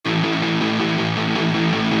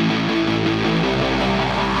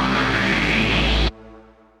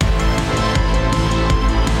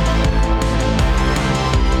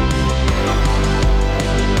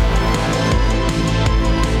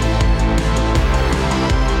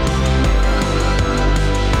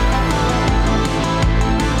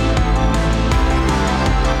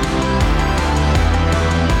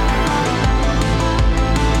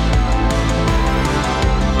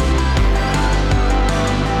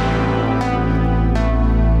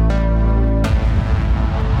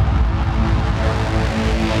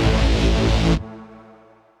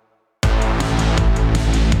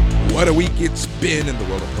it's been in the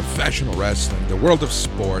world of professional wrestling, the world of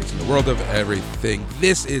sports, and the world of everything.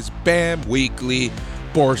 This is BAM Weekly,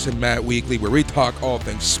 Boris and Matt Weekly, where we talk all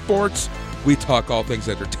things sports, we talk all things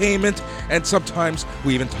entertainment, and sometimes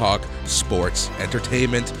we even talk sports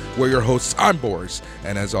entertainment. We're your hosts. I'm Boris,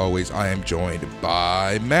 and as always, I am joined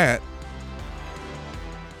by Matt.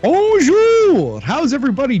 Bonjour! How's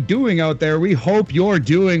everybody doing out there? We hope you're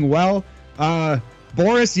doing well.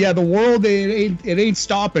 Boris, yeah, the world, it ain't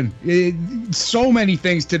stopping. So many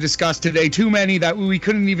things to discuss today. Too many that we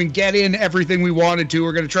couldn't even get in everything we wanted to.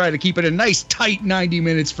 We're going to try to keep it a nice, tight 90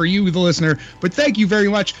 minutes for you, the listener. But thank you very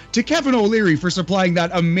much to Kevin O'Leary for supplying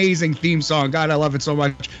that amazing theme song. God, I love it so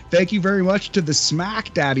much. Thank you very much to the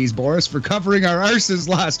Smack Daddies, Boris, for covering our arses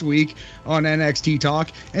last week on NXT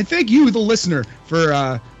Talk. And thank you, the listener,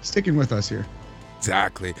 for sticking with us here.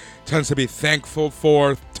 Exactly. Tons to be thankful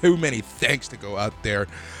for. Too many thanks to go out there.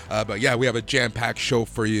 But yeah, we have a jam-packed show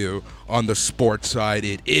for you on the sports side.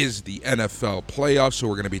 It is the NFL playoffs, so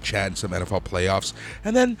we're going to be chatting some NFL playoffs.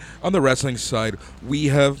 And then on the wrestling side, we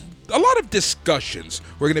have a lot of discussions.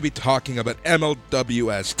 We're going to be talking about MLW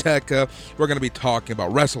Azteca. We're going to be talking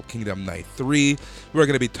about Wrestle Kingdom Night 3. We're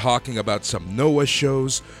going to be talking about some Noah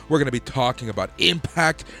shows. We're going to be talking about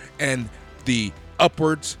Impact and the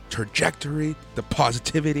upwards trajectory, the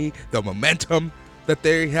positivity, the momentum that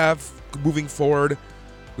they have moving forward.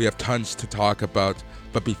 We have tons to talk about,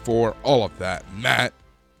 but before all of that, Matt,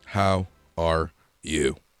 how are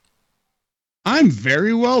you? I'm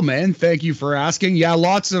very well, man. Thank you for asking. Yeah,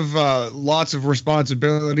 lots of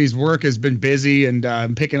responsibilities. Work has been busy, and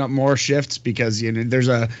I'm picking up more shifts because there's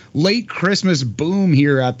a late Christmas boom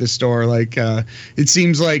here at the store. Like it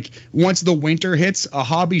seems like once the winter hits, a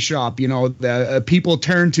hobby shop, the people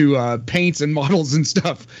turn to paints and models and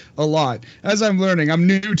stuff a lot. As I'm learning, I'm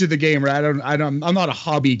new to the game. Right? I'm not a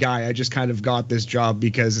hobby guy. I just kind of got this job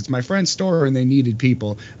because it's my friend's store and they needed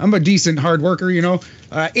people. I'm a decent hard worker,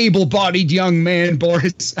 able-bodied young man,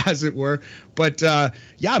 Boris, as it were. But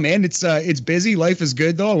yeah, man, it's busy. Life is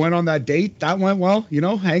good though. I went on that date. That went well.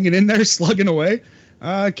 Hanging in there, slugging away.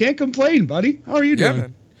 Can't complain, buddy. How are you doing?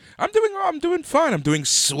 Man. I'm doing fine. I'm doing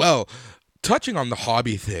swell. Touching on the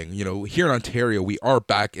hobby thing, here in Ontario, we are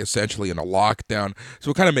back essentially in a lockdown. So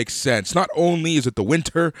it kind of makes sense. Not only is it the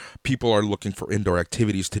winter, people are looking for indoor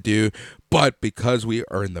activities to do, but because we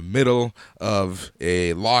are in the middle of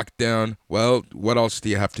a lockdown, well, what else do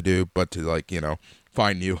you have to do but to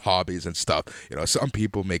find new hobbies and stuff? Some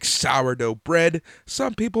people make sourdough bread,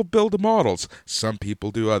 some people build models, some people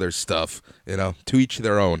do other stuff, to each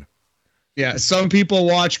their own. Yeah, some people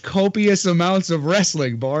watch copious amounts of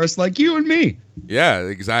wrestling, Boris, like you and me. Yeah,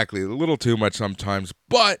 exactly. A little too much sometimes,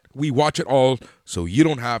 but we watch it all so you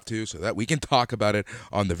don't have to, so that we can talk about it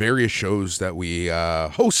on the various shows that we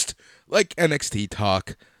host, like NXT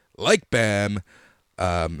Talk, like BAM,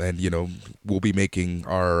 and we'll be making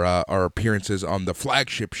our appearances on the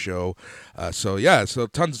flagship show. So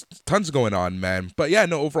tons going on, man. But yeah,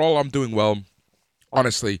 no, overall I'm doing well.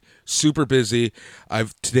 Honestly, super busy.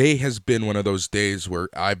 Today has been one of those days where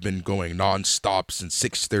I've been going nonstop since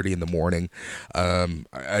 6:30 in the morning.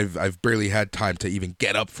 I've barely had time to even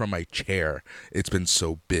get up from my chair. It's been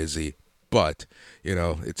so busy. But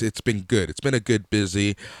it's been good. It's been a good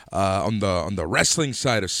busy. On the wrestling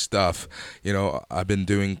side of stuff, I've been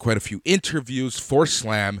doing quite a few interviews for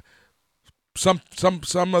Slam. Some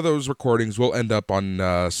of those recordings will end up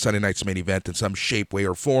on Sunday night's main event in some shape, way,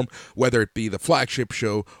 or form, whether it be the flagship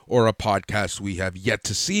show or a podcast we have yet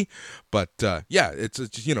to see. But it's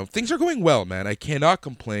things are going well, man. I cannot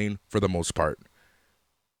complain for the most part.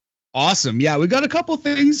 Awesome. Yeah, we got a couple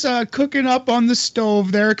things cooking up on the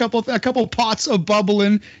stove there. A couple pots of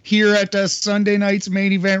bubbling here at Sunday night's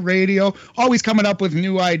main event radio. Always coming up with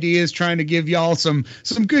new ideas, trying to give y'all some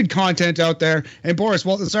good content out there. And Boris,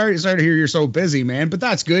 well, sorry to hear you're so busy, man, but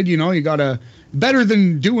that's good. You got better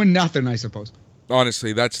than doing nothing, I suppose.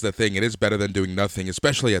 Honestly, that's the thing. It is better than doing nothing,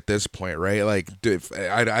 especially at this point, right? Like,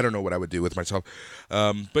 I don't know what I would do with myself.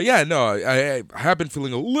 But yeah, no, I have been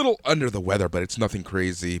feeling a little under the weather, but it's nothing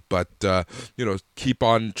crazy. But, keep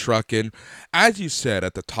on trucking. As you said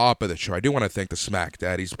at the top of the show, I do want to thank the Smack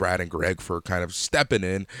Daddies, Brad and Greg, for kind of stepping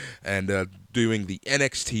in and doing the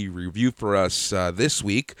NXT review for us this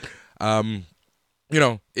week. We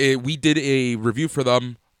did a review for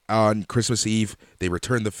them on Christmas Eve. They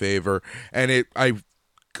returned the favor, and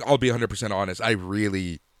I'll be 100% honest, I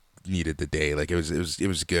really needed the day. Like it was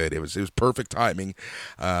good. It was perfect timing.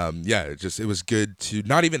 It was good to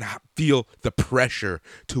not even feel the pressure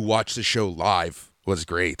to watch the show live. Was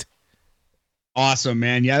great. Awesome,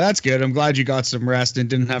 man. Yeah, that's good. I'm glad you got some rest and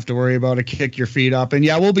didn't have to worry about it. Kick your feet up. And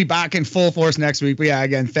yeah, we'll be back in full force next week. But yeah,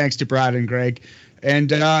 again, thanks to Brad and Greg.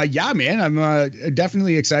 And yeah, man, I'm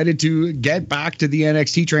definitely excited to get back to the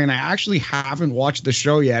NXT train. I actually haven't watched the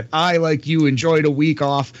show yet. I, like you, enjoyed a week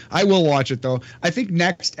off. I will watch it, though. I think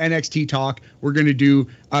next NXT talk, we're going to do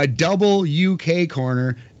a double UK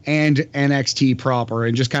corner and NXT proper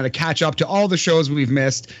and just kind of catch up to all the shows we've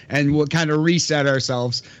missed, and we'll kind of reset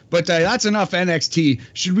ourselves. But that's enough NXT.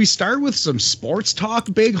 Should we start with some sports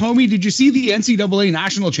talk, big homie? Did you see the NCAA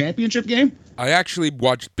National Championship game? I actually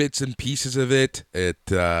watched bits and pieces of it.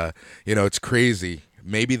 It's crazy.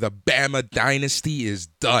 Maybe the Bama dynasty is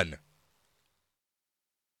done.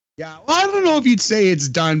 Yeah, well, I don't know if you'd say it's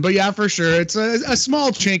done, but yeah, for sure. It's a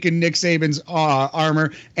small chink in Nick Saban's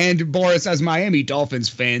armor. And Boris, as Miami Dolphins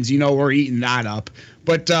fans, we're eating that up.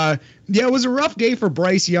 But yeah, it was a rough day for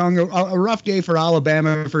Bryce Young, a rough day for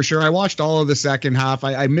Alabama for sure. I watched all of the second half.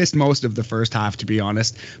 I missed most of the first half, to be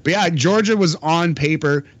honest. But yeah, Georgia was on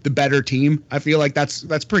paper the better team. I feel like that's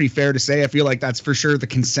pretty fair to say. I feel like that's for sure the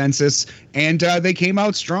consensus. And they came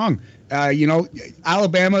out strong.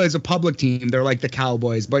 Alabama is a public team. They're like the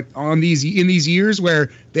Cowboys, but in these years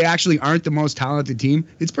where they actually aren't the most talented team,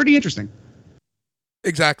 it's pretty interesting.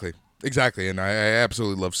 Exactly. And I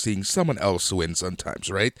absolutely love seeing someone else win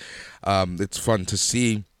sometimes, right? It's fun to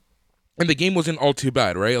see. And the game wasn't all too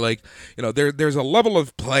bad, right? Like, there's a level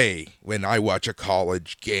of play when I watch a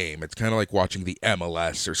college game. It's kind of like watching the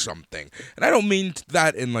MLS or something. And I don't mean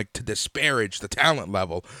that in like to disparage the talent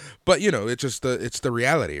level, but it's just it's the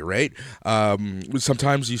reality, right?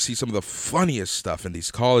 Sometimes you see some of the funniest stuff in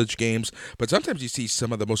these college games, but sometimes you see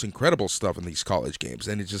some of the most incredible stuff in these college games.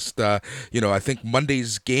 And it's just, I think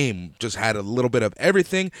Monday's game just had a little bit of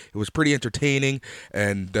everything. It was pretty entertaining,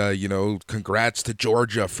 and congrats to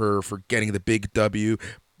Georgia for getting the big W,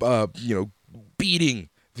 beating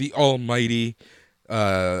the almighty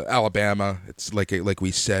Alabama. It's like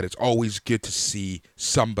we said, it's always good to see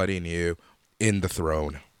somebody new in the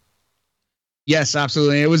throne. Yes,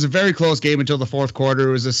 absolutely. It was a very close game until the fourth quarter.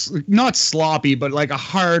 It was not sloppy, but like a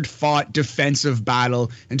hard-fought defensive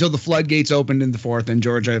battle until the floodgates opened in the fourth and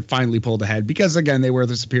Georgia finally pulled ahead because, again, they were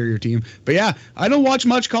the superior team. But yeah, I don't watch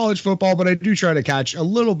much college football, but I do try to catch a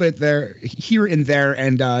little bit here and there,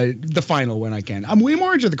 and the final when I can. I'm way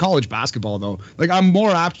more into the college basketball, though. Like, I'm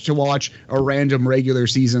more apt to watch a random regular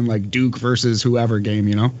season like Duke versus whoever game,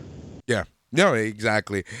 Yeah. No,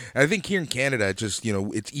 exactly. I think here in Canada, just,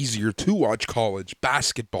 it's easier to watch college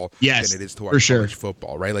basketball than it is to watch college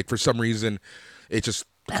football, right? Like, for some reason, it's just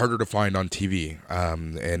harder to find on TV.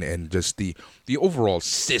 And just the overall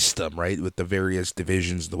system, right, with the various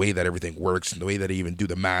divisions, the way that everything works, and the way that they even do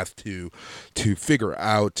the math to figure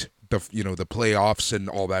out the playoffs and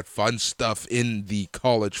all that fun stuff in the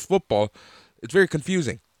college football, it's very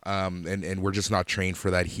confusing. And we're just not trained for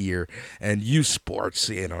that here. And youth sports,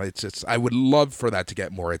 it's I would love for that to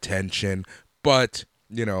get more attention, but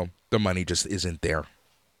the money just isn't there.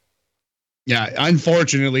 Yeah,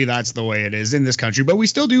 unfortunately, that's the way it is in this country. But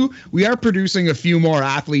we are producing a few more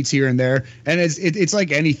athletes here and there. And it's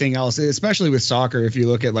like anything else, especially with soccer. If you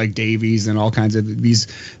look at like Davies and all kinds of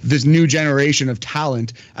this new generation of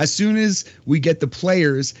talent, as soon as we get the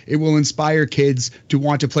players, it will inspire kids to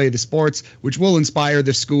want to play the sports, which will inspire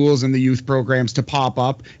the schools and the youth programs to pop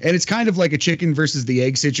up. And it's kind of like a chicken versus the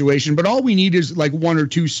egg situation. But all we need is like one or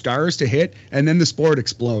two stars to hit, and then the sport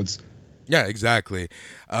explodes. Yeah, exactly.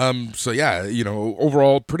 So yeah,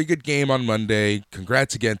 overall pretty good game on Monday.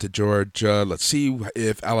 Congrats again to Georgia. Let's see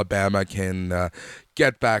if Alabama can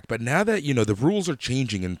get back. But now that the rules are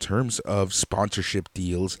changing in terms of sponsorship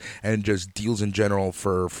deals and just deals in general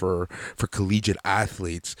for collegiate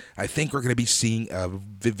athletes, I think we're going to be seeing a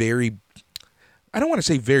very, I don't want to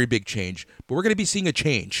say very big change, but we're going to be seeing a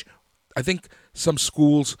change. I think some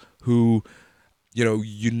schools who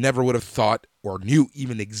you never would have thought or knew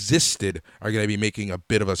even existed are going to be making a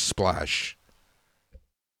bit of a splash.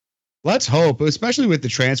 Let's hope, especially with the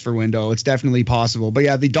transfer window, it's definitely possible. But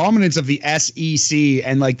yeah, the dominance of the SEC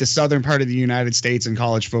and like the southern part of the United States in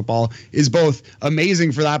college football is both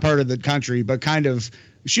amazing for that part of the country, but kind of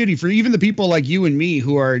shitty for even the people like you and me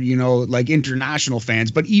who are, like international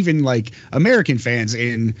fans, but even like American fans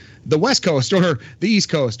in the West Coast or the East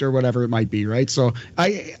Coast or whatever it might be, right? So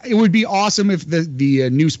it would be awesome if the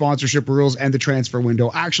new sponsorship rules and the transfer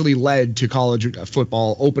window actually led to college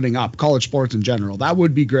football opening up, college sports in general. That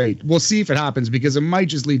would be great. We'll see if it happens because it might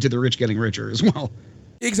just lead to the rich getting richer as well.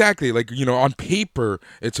 Exactly. Like, on paper,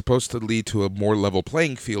 it's supposed to lead to a more level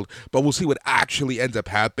playing field, but we'll see what actually ends up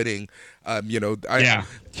happening. Yeah.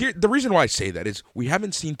 The reason why I say that is we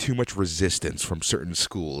haven't seen too much resistance from certain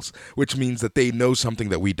schools, which means that they know something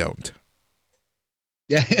that we don't.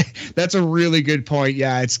 Yeah, that's a really good point.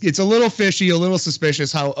 Yeah, it's a little fishy, a little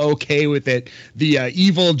suspicious how okay with it the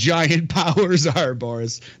evil giant powers are,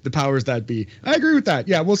 Boris. The powers that be. I agree with that.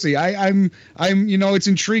 Yeah, we'll see. I'm it's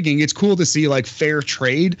intriguing. It's cool to see like fair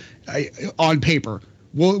trade on paper.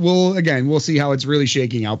 We'll see how it's really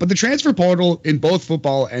shaking out. But the transfer portal in both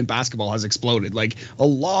football and basketball has exploded. Like a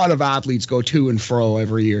lot of athletes go to and fro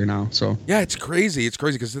every year now. So yeah, it's crazy. It's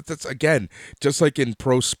crazy because that's again just like in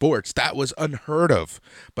pro sports that was unheard of.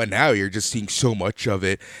 But now you're just seeing so much of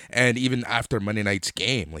it. And even after Monday night's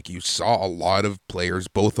game, like you saw a lot of players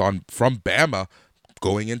both from Bama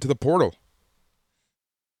going into the portal.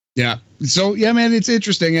 Yeah. So, yeah, man, it's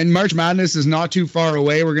interesting. And March Madness is not too far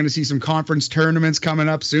away. We're going to see some conference tournaments coming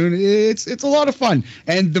up soon. It's a lot of fun.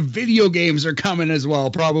 And the video games are coming as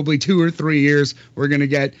well. Probably 2 or 3 years. We're going to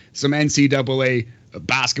get some NCAA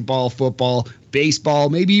basketball, football, baseball,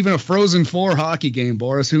 maybe even a Frozen 4 hockey game,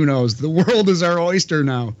 Boris. Who knows? The world is our oyster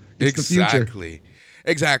now. It's exactly.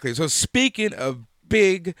 Exactly. So speaking of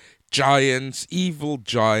big giants, evil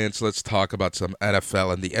giants, let's talk about some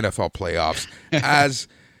NFL and the NFL playoffs as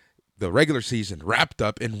the regular season wrapped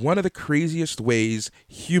up in one of the craziest ways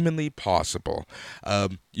humanly possible.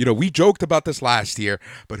 We joked about this last year,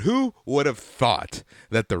 but who would have thought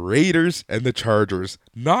that the Raiders and the Chargers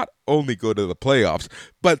not only go to the playoffs,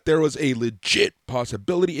 but there was a legit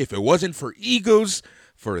possibility, if it wasn't for egos,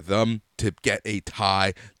 for them to get a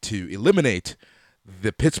tie to eliminate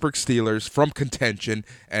the Pittsburgh Steelers from contention,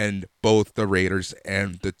 and both the Raiders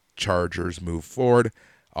and the Chargers move forward.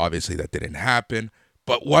 Obviously, that didn't happen.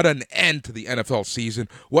 But what an end to the NFL season.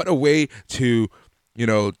 What a way to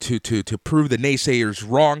prove the naysayers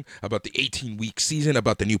wrong about the 18-week season,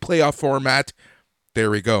 about the new playoff format. There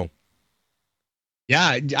we go.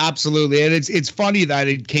 Yeah, absolutely. And it's funny that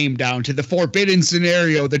it came down to the forbidden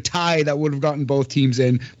scenario, the tie that would have gotten both teams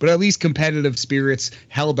in, but at least competitive spirits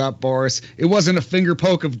held up, Boris. It wasn't a finger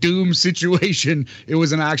poke of doom situation. It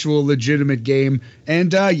was an actual legitimate game.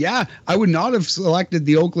 And I would not have selected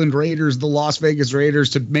the Oakland Raiders, the Las Vegas Raiders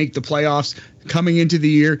to make the playoffs coming into the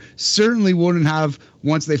year. Certainly wouldn't have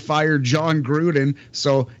once they fired John Gruden.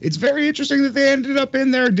 So it's very interesting that they ended up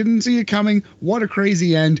in there. Didn't see it coming. What a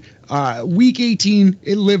crazy end. Week 18,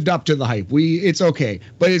 it lived up to the hype. It's okay,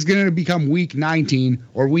 but it's going to become week 19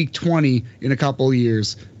 or week 20 in a couple of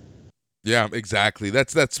years. Yeah, exactly.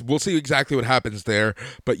 That's we'll see exactly what happens there,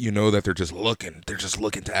 but you know that they're just looking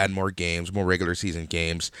to add more games, more regular season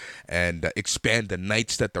games, and expand the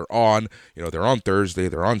nights that they're on. They're on Thursday,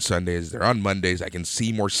 they're on Sundays, they're on Mondays. I can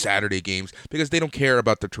see more Saturday games because they don't care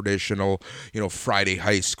about the traditional, Friday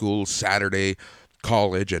high school, Saturday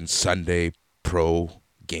college, and Sunday pro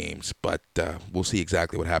games. But we'll see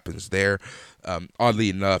exactly what happens there.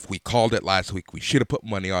 Oddly enough, we called it last week. We should have put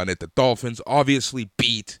money on it. The Dolphins obviously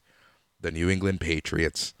beat the New England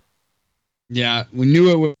Patriots. Yeah, we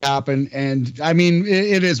knew it would happen. And I mean,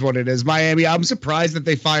 it is what it is. Miami, I'm surprised that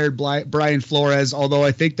they fired Brian Flores, although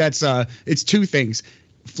I think it's two things.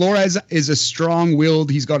 Flores is a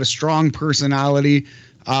strong-willed, he's got a strong personality,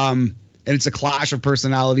 and it's a clash of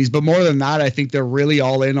personalities. But more than that, I think they're really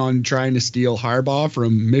all in on trying to steal Harbaugh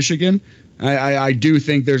from Michigan. I do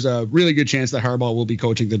think there's a really good chance that Harbaugh will be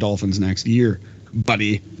coaching the Dolphins next year,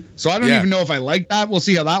 buddy. So I don't even know if I like that. We'll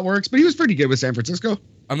see how that works. But he was pretty good with San Francisco.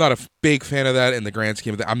 I'm not a big fan of that in the grand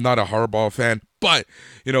scheme of that. I'm not a Harbaugh fan. But,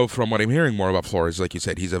 from what I'm hearing more about Flores, like you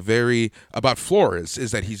said, about Flores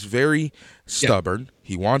is that he's very stubborn. Yeah.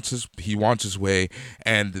 He wants his way.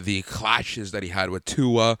 And the clashes that he had with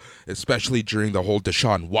Tua, especially during the whole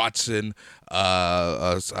Deshaun Watson,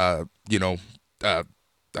 Deshaun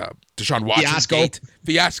Watson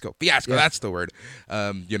fiasco. Yeah. That's the word.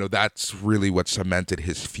 That's really what cemented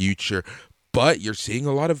his future. But you're seeing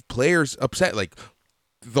a lot of players upset. Like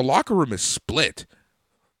the locker room is split.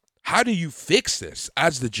 How do you fix this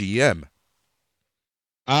as the GM?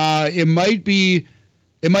 It might be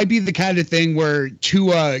the kind of thing where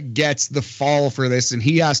Tua gets the fall for this, and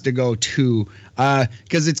he has to go too.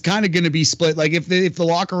 Because it's kind of going to be split. Like if the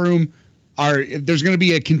locker room. There's going to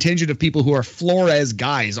be a contingent of people who are Flores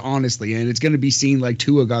guys, honestly, and it's going to be seen like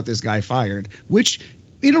Tua got this guy fired, which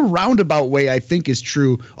in a roundabout way I think is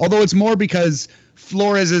true, although it's more because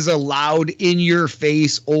Flores is a loud, in your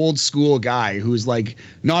face, old school guy who's like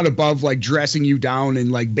not above like dressing you down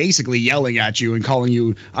and like basically yelling at you and calling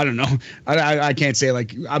you, I don't know. I can't say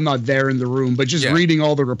like I'm not there in the room, but just reading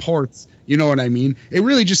all the reports. You know what I mean? It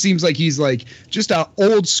really just seems like he's like just a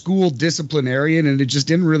old school disciplinarian, and it just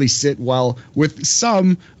didn't really sit well with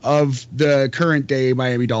some of the current day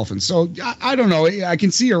Miami Dolphins. So I don't know. I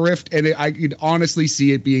can see a rift, and I could honestly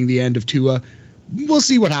see it being the end of Tua. We'll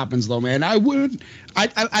see what happens, though, man. I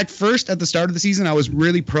at first, at the start of the season, I was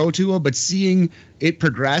really pro Tua, but seeing it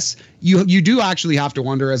progress, you do actually have to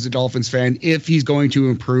wonder as a Dolphins fan if he's going to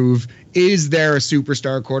improve. Is there a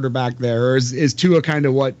superstar quarterback there, or is Tua kind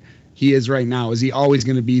of what he is right now? Is he always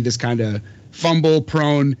going to be this kind of fumble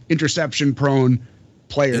prone, interception prone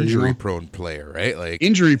player, injury prone player, right? Like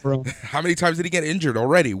injury prone. How many times did he get injured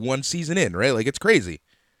already? One season in, right? Like it's crazy.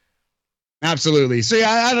 Absolutely. So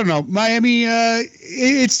yeah, I don't know. Miami,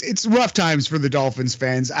 it's rough times for the Dolphins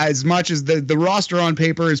fans. As much as the roster on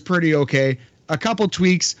paper is pretty okay, a couple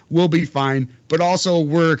tweaks will be fine, but also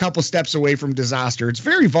we're a couple steps away from disaster. It's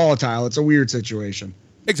very volatile. It's a weird situation.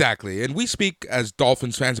 Exactly. And we speak as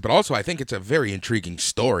Dolphins fans, but also I think it's a very intriguing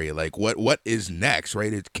story. Like what is next,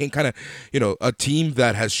 right? It can kind of, a team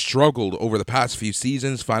that has struggled over the past few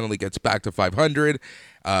seasons finally gets back to 500,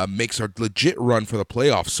 makes a legit run for the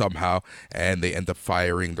playoffs somehow, and they end up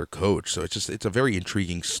firing their coach. So it's a very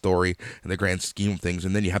intriguing story in the grand scheme of things.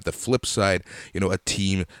 And then you have the flip side, a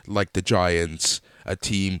team like the Giants, a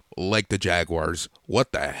team like the Jaguars.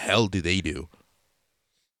 What the hell do they do?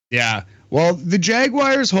 Yeah. Well, the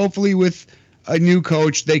Jaguars, hopefully with a new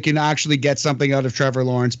coach, they can actually get something out of Trevor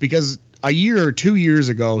Lawrence, because a year or 2 years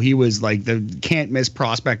ago, he was like the can't miss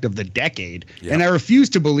prospect of the decade. Yeah. And I refuse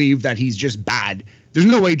to believe that he's just bad. There's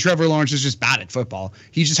no way Trevor Lawrence is just bad at football.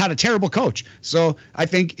 He's just had a terrible coach. So I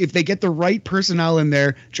think if they get the right personnel in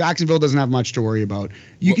there, Jacksonville doesn't have much to worry about.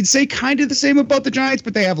 You can say kind of the same about the Giants,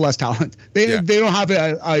 but they have less talent. They don't have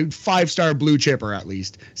a 5-star blue chipper, at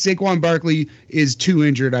least. Saquon Barkley is too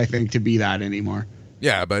injured, I think, to be that anymore.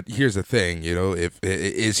 Yeah, but here's the thing,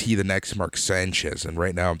 is he the next Mark Sanchez? And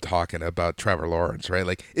right now I'm talking about Trevor Lawrence, right?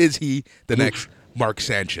 Like, is he the next Mark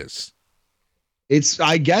Sanchez?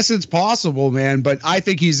 I guess it's possible, man, but I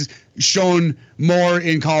think he's shown more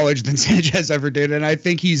in college than Sanchez ever did, and I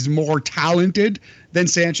think he's more talented than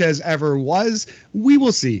Sanchez ever was. We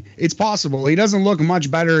will see. It's possible. He doesn't look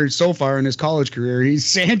much better so far in his college career. He's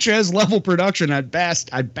Sanchez-level production at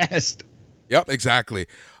best. Yep, exactly.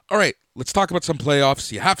 All right, let's talk about some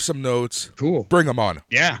playoffs. You have some notes. Cool. Bring them on.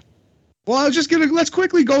 Yeah. Well, I was just let's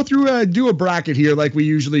quickly go through, do a bracket here like we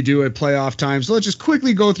usually do at playoff time. So let's just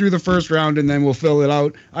quickly go through the first round and then we'll fill it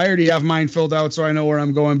out. I already have mine filled out, so I know where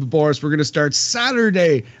I'm going. But Boris, we're going to start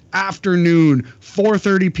Saturday afternoon,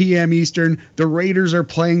 4:30 p.m. Eastern. The Raiders are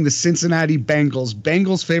playing the Cincinnati Bengals.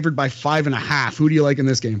 Bengals favored by 5.5. Who do you like in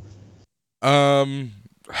this game?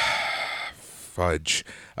 Fudge.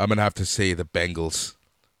 I'm going to have to say the Bengals.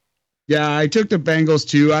 Yeah, I took the Bengals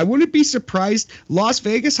too. I wouldn't be surprised. Las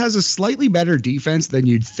Vegas has a slightly better defense than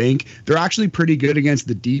you'd think. They're actually pretty good against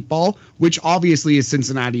the deep ball, which obviously is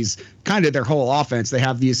Cincinnati's kind of their whole offense. They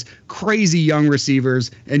have these crazy young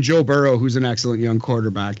receivers and Joe Burrow, who's an excellent young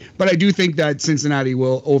quarterback. But I do think that Cincinnati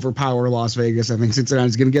will overpower Las Vegas. I think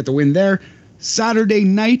Cincinnati's going to get the win there. Saturday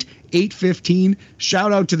night, 8:15.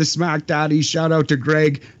 Shout out to the Smack Daddies. Shout out to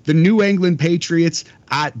Greg. The New England Patriots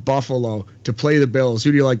at Buffalo to play the Bills.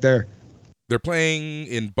 Who do you like there? They're playing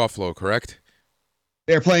in Buffalo, correct?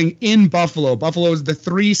 They're playing in Buffalo. Buffalo is the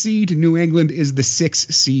 3 seed. New England is the 6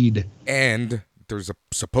 seed. And there's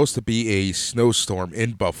supposed to be a snowstorm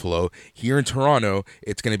in Buffalo. Here in Toronto,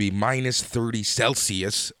 it's going to be minus 30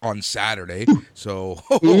 Celsius on Saturday. So,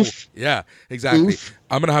 yeah, exactly.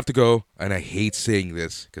 I'm going to have to go, and I hate saying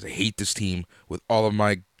this because I hate this team with all of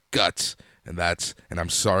my guts. And I'm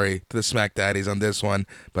sorry to the Smack Daddies on this one,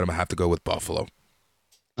 but I'm going to have to go with Buffalo.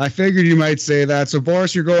 I figured you might say that. So,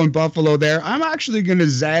 Boris, you're going Buffalo there. I'm actually going to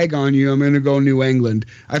zag on you. I'm going to go New England.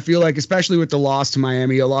 I feel like, especially with the loss to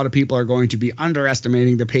Miami, a lot of people are going to be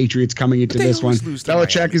underestimating the Patriots coming into this one.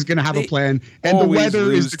 Belichick is going to have a plan. And the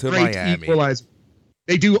weather is the great equalizer.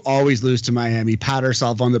 They do always lose to Miami. Pat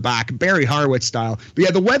ourselves on the back, Barry Harwitz style. But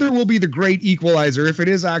yeah, the weather will be the great equalizer if it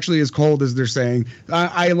is actually as cold as they're saying.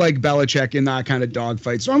 I like Belichick in that kind of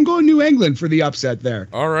dogfight. So I'm going New England for the upset there.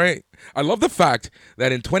 All right. I love the fact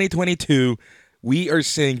that in 2022, we are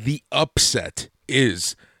saying the upset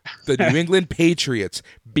is the New England Patriots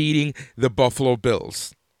beating the Buffalo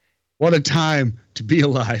Bills. What a time to be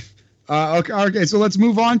alive. Okay, so let's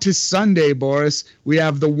move on to Sunday, Boris. We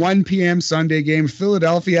have the 1 p.m. Sunday game,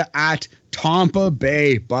 Philadelphia at Tampa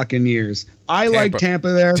Bay Buccaneers. I like Tampa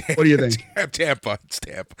there. What do you think? Tampa. It's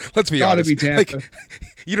Tampa. Let's be Gotta honest. be Tampa. Like,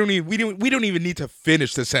 we don't even need to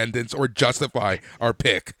finish the sentence or justify our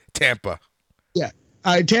pick. Tampa. Yeah.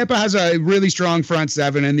 Tampa has a really strong front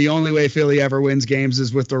seven, and the only way Philly ever wins games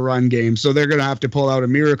is with the run game. So they're going to have to pull out a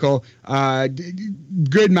miracle.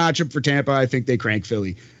 Good matchup for Tampa. I think they crank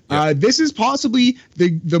Philly. Yep. This is possibly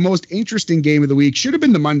the most interesting game of the week. Should have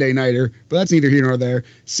been the Monday nighter, but that's neither here nor there.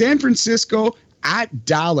 San Francisco at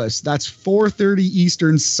Dallas. That's 4:30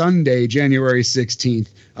 Eastern Sunday, January 16th.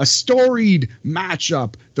 A storied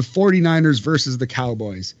matchup. The 49ers versus the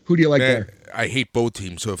Cowboys. Who do you like there? I hate both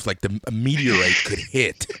teams, so if like a meteorite could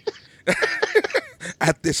hit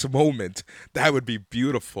at this moment, that would be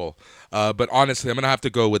beautiful. But honestly, I'm gonna have to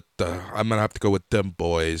go with them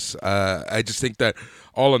boys. I just think that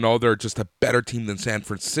all in all, they're just a better team than San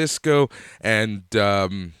Francisco, and they're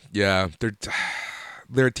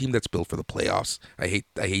a team that's built for the playoffs. I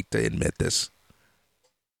hate to admit this.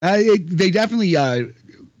 They definitely.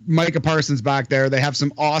 Micah Parsons back there. They have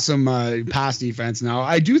some awesome pass defense now.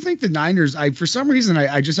 I do think the Niners, for some reason,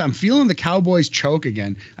 I'm feeling the Cowboys choke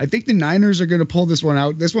again. I think the Niners are going to pull this one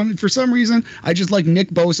out. This one, for some reason, I just like Nick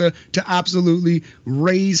Bosa to absolutely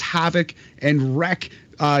raise havoc and wreck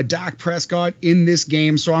Dak Prescott in this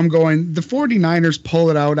game. So I'm going the 49ers pull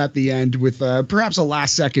it out at the end with perhaps a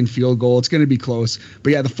last second field goal. It's going to be close.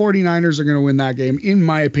 But yeah, the 49ers are going to win that game, in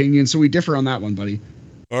my opinion. So we differ on that one, buddy.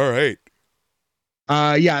 All right.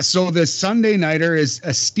 So the Sunday nighter is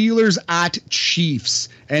a Steelers at Chiefs,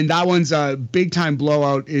 and that one's a big time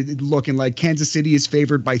blowout. Looking like Kansas City is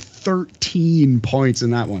favored by 13 points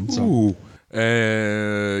in that one. So. Ooh.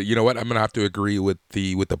 You know what? I'm gonna have to agree with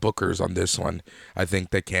the Bookers on this one. I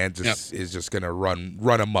think that Kansas is just gonna run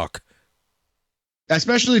amok.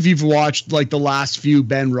 Especially if you've watched like the last few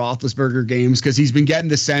Ben Roethlisberger games, because he's been getting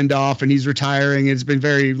the send off and he's retiring. It's been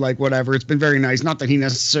very whatever. It's been very nice. Not that he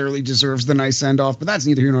necessarily deserves the nice send off, but that's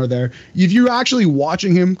neither here nor there. If you're actually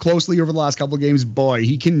watching him closely over the last couple of games, boy,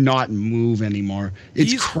 he cannot move anymore.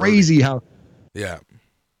 It's crazy how. Yeah.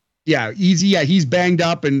 Yeah, he's banged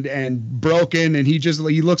up and broken, and he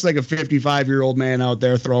looks like a 55-year-old man out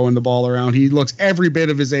there throwing the ball around. He looks every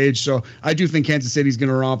bit of his age, so I do think Kansas City's going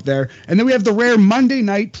to romp there. And then we have the rare Monday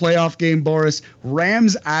night playoff game, Boris,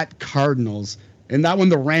 Rams at Cardinals. And that one,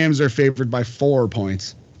 the Rams are favored by 4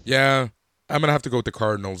 points. Yeah, I'm going to have to go with the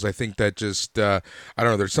Cardinals. I think that just, I don't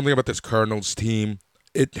know, there's something about this Cardinals team.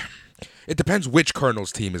 It depends which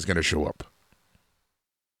Cardinals team is going to show up.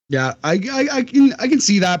 Yeah, I can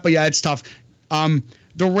see that, but yeah, it's tough. The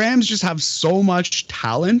Rams just have so much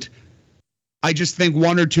talent. I just think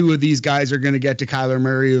one or two of these guys are going to get to Kyler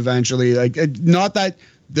Murray eventually. Not that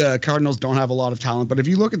the Cardinals don't have a lot of talent, but if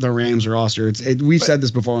you look at the Rams roster, we've said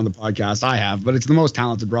this before on the podcast. I have, but it's the most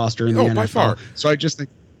talented roster in the NFL. By far. So I just think,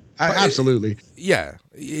 absolutely.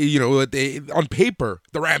 On paper,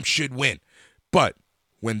 the Rams should win, but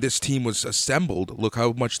when this team was assembled, look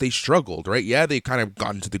how much they struggled, right? Yeah, they kind of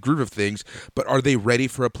got into the groove of things, but are they ready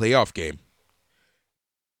for a playoff game?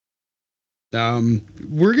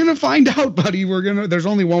 We're going to find out, buddy. There's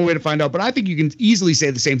only one way to find out, but I think you can easily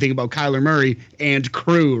say the same thing about Kyler Murray and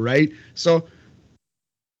crew, right? So,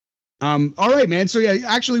 all right, man. So yeah,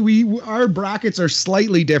 actually our brackets are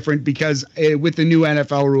slightly different because with the new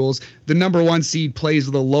NFL rules, the number 1 seed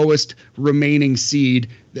plays the lowest remaining seed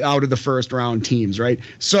out of the first round teams, right?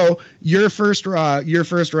 So your first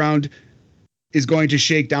round is going to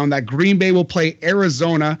shake down that Green Bay will play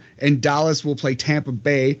Arizona and Dallas will play Tampa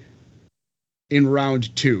Bay in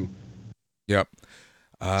round 2. Yep.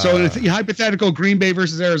 So in a hypothetical Green Bay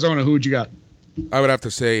versus Arizona, who would you got? I would have to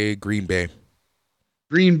say Green Bay.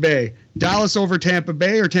 Green Bay. Dallas over Tampa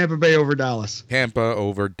Bay or Tampa Bay over Dallas? Tampa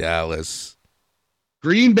over Dallas.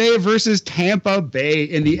 Green Bay versus Tampa Bay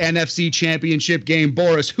in the NFC Championship game.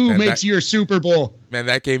 Boris, who makes your Super Bowl? Man,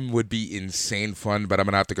 that game would be insane fun, but I'm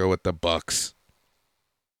going to have to go with the Bucs.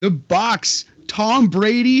 The Bucs. Tom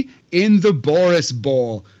Brady in the Boris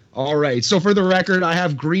Bowl. All right. So for the record, I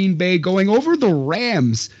have Green Bay going over the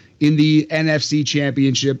Rams in the NFC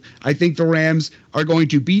Championship. I think the Rams are going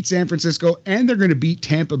to beat San Francisco and they're going to beat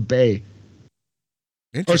Tampa Bay.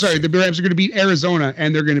 The Rams are going to beat Arizona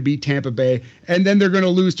and they're going to beat Tampa Bay, and then they're going to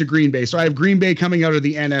lose to Green Bay. So I have Green Bay coming out of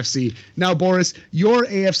the NFC. Now, Boris, your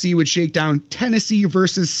AFC would shake down Tennessee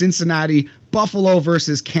versus Cincinnati, Buffalo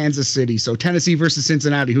versus Kansas City. So Tennessee versus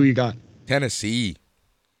Cincinnati, who you got? Tennessee.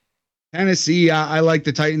 I like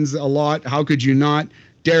the Titans a lot. How could you not?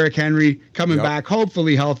 Derrick Henry coming back,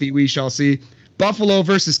 hopefully healthy, we shall see. Buffalo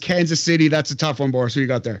versus Kansas City. That's a tough one, Boris. Who you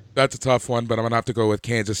got there? That's a tough one, but I'm going to have to go with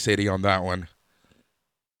Kansas City on that one.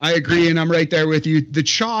 I agree, and I'm right there with you. The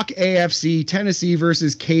chalk AFC, Tennessee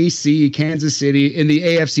versus KC, Kansas City in the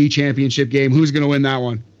AFC Championship game. Who's going to win that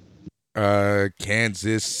one?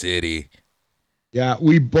 Kansas City. Yeah,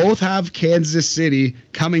 we both have Kansas City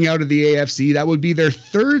coming out of the AFC. That would be their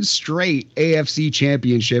third straight AFC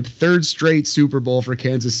championship, third straight Super Bowl for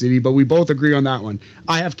Kansas City, but we both agree on that one.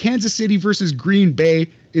 I have Kansas City versus Green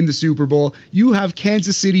Bay in the Super Bowl. You have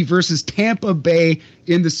Kansas City versus Tampa Bay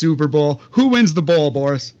in the Super Bowl. Who wins the bowl,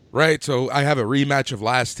 Boris? Right, so I have a rematch of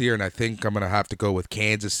last year, and I think I'm going to have to go with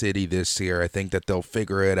Kansas City this year. I think that they'll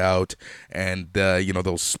figure it out, and,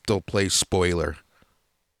 they'll still play spoiler.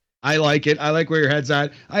 I like it. I like where your head's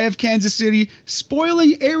at. I have Kansas City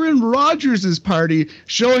spoiling Aaron Rodgers' party,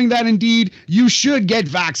 showing that indeed you should get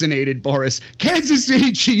vaccinated, Boris. Kansas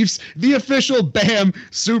City Chiefs, the official BAM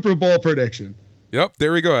Super Bowl prediction. Yep,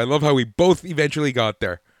 there we go. I love how we both eventually got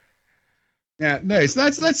there. Yeah, nice.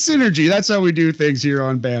 That's synergy. That's how we do things here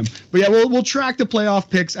on BAM. But yeah, we'll track the playoff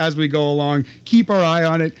picks as we go along. Keep our eye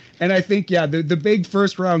on it. And I think, yeah, the big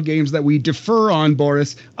first round games that we defer on,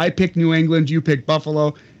 Boris, I picked New England, you picked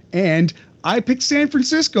Buffalo. And I picked San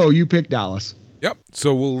Francisco. You picked Dallas. Yep.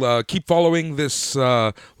 So we'll keep following this.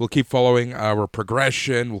 We'll keep following our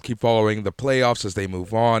progression. We'll keep following the playoffs as they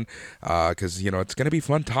move on. Because, it's going to be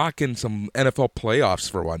fun talking some NFL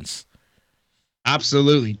playoffs for once.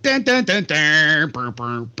 Absolutely. Dun, dun, dun, dun, burr,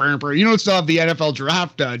 burr, burr, burr. You don't still have the NFL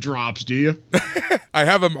draft drops, do you? I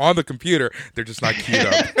have them on the computer. They're just not queued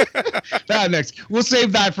up. Next. We'll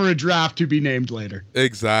save that for a draft to be named later.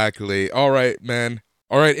 Exactly. All right, man.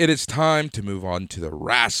 All right, it is time to move on to the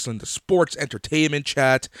wrestling, the sports entertainment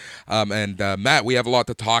chat. And Matt, we have a lot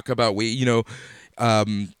to talk about. The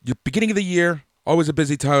beginning of the year, always a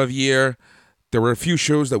busy time of year. There were a few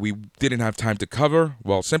shows that we didn't have time to cover.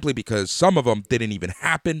 Well, simply because some of them didn't even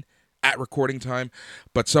happen at recording time,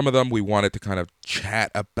 but some of them we wanted to kind of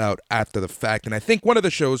chat about after the fact. And I think one of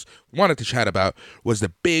the shows we wanted to chat about was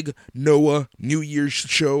the big Noah New Year's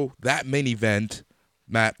show, that main event.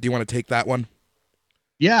 Matt, do you want to take that one?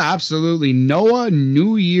 Yeah, absolutely. Noah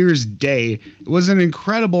New Year's Day was an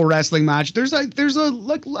incredible wrestling match. There's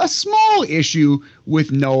a small issue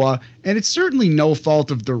with Noah, and it's certainly no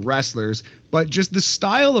fault of the wrestlers, but just the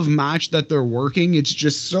style of match that they're working. It's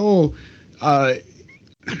just so,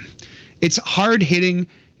 it's hard hitting.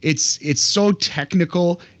 It's so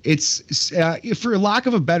technical. It's for lack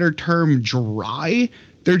of a better term, dry.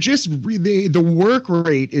 They're just the work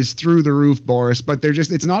rate is through the roof, Boris, but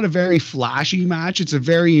it's not a very flashy match. It's a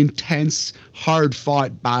very intense, hard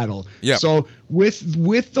fought battle. Yeah. So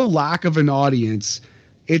with the lack of an audience,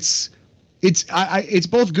 it's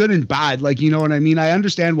both good and bad. Like, you know what I mean? I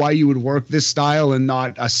understand why you would work this style and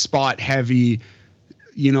not a spot heavy.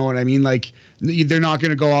 You know what I mean? Like, they're not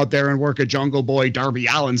going to go out there and work a Jungle Boy Darby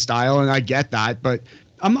Allin style, and I get that, but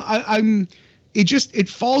it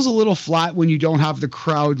falls a little flat when you don't have the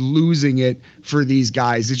crowd losing it for these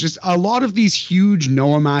guys. It's just a lot of these huge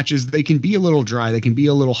Noah matches, they can be a little dry. They can be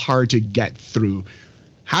a little hard to get through.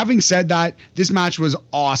 Having said that, this match was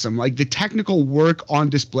awesome. Like, the technical work on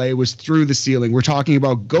display was through the ceiling. We're talking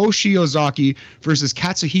about Go Shiozaki versus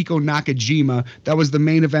Katsuhiko Nakajima. That was the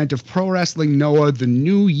main event of Pro Wrestling Noah, the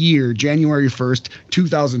new year, January 1st,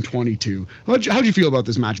 2022. How'd you feel about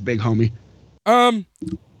this match, big homie?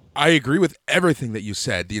 I agree with everything that you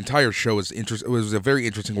said. The entire show was It was a very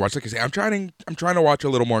interesting watch. Like I say, I'm trying to watch a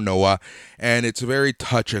little more Noah, and it's very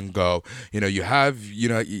touch and go. You have,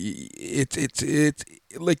 it's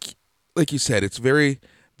like you said, it's very,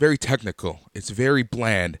 very technical. It's very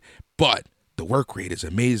bland, but the work rate is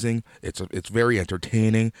amazing. It's very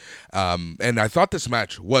entertaining, and I thought this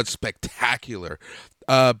match was spectacular.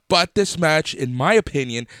 But this match, in my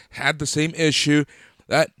opinion, had the same issue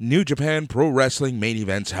that New Japan Pro Wrestling main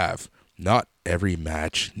events have. Not every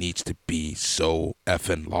match needs to be so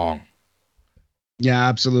effing long. Yeah,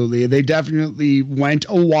 absolutely. They definitely went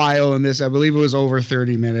a while in this. I believe it was over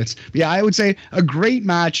 30 minutes. But yeah, I would say a great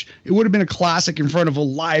match. It would have been a classic in front of a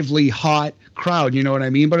lively, hot crowd. You know what I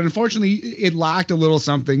mean? But unfortunately, it lacked a little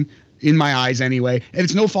something in my eyes anyway. And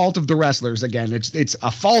it's no fault of the wrestlers. Again, it's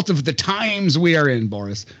a fault of the times we are in,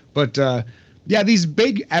 Boris. But yeah, these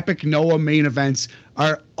big epic Noah main events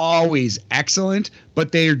are always excellent,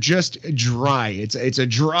 but they're just dry. It's a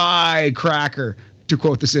dry cracker, to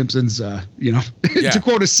quote The Simpsons, to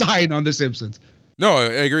quote a sign on The Simpsons. No, I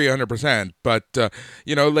agree 100%. But,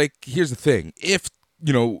 here's the thing.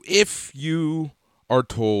 If you are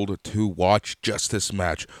told to watch just this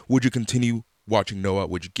match, would you continue watching Noah?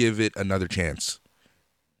 Would you give it another chance?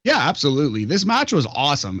 Yeah, absolutely. This match was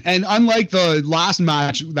awesome. And unlike the last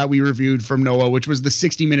match that we reviewed from Noah, which was the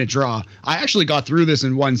 60-minute draw, I actually got through this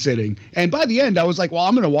in one sitting. And by the end, I was like, well,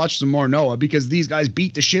 I'm going to watch some more Noah because these guys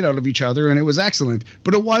beat the shit out of each other and it was excellent.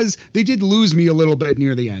 But they did lose me a little bit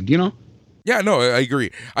near the end, you know? Yeah, no, I agree.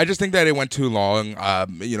 I just think that it went too long,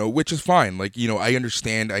 which is fine. Like, I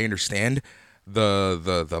understand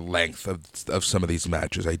the length of some of these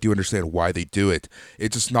matches. I do understand why they do it.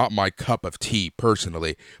 It's just not my cup of tea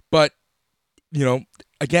personally. But,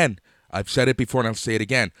 again, I've said it before and I'll say it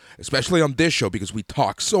again, especially on this show because we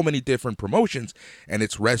talk so many different promotions and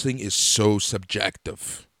its wrestling is so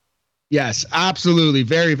subjective. Yes, absolutely.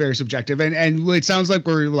 Very, very subjective. And it sounds like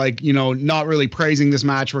we're like, not really praising this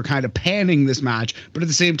match. We're kind of panning this match. But at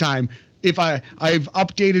the same time, I've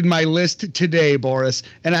updated my list today, Boris,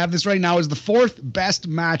 and I have this right now as the fourth best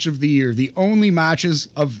match of the year. The only matches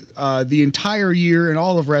of the entire year in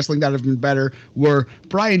all of wrestling that have been better were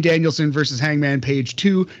Bryan Danielson versus Hangman Page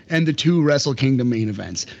 2 and the 2 Wrestle Kingdom main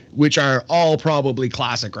events, which are all probably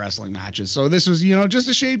classic wrestling matches. So this was, just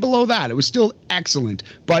a shade below that. It was still excellent,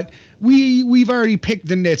 but we've already picked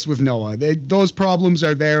the nits with Noah. Those problems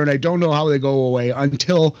are there, and I don't know how they go away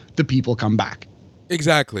until the people come back.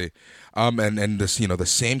 Exactly. And this, the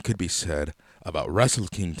same could be said about Wrestle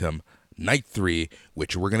Kingdom Night 3,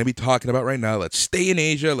 which we're going to be talking about right now. Let's stay in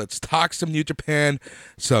Asia. Let's talk some New Japan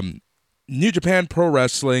Pro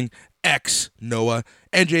Wrestling, X Noah,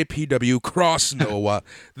 NJPW Cross Noah.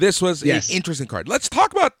 This was an interesting card. Let's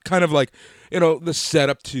talk about kind of like, the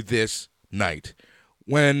setup to this night.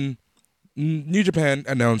 When New Japan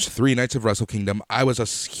announced 3 nights of Wrestle Kingdom, I was a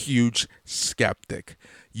huge skeptic.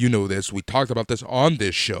 You know this. We talked about this on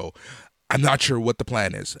this show. I'm not sure what the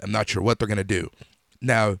plan is. I'm not sure what they're going to do.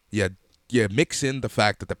 Now, you mix in the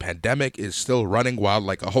fact that the pandemic is still running wild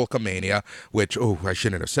like a Hulkamania, which, I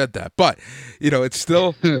shouldn't have said that. But, it's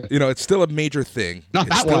still, it's still a major thing.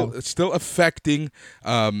 It's still affecting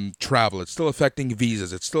travel. It's still affecting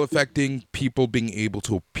visas. It's still affecting people being able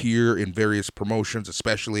to appear in various promotions,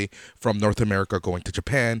 especially from North America going to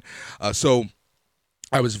Japan. So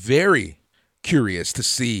I was very curious to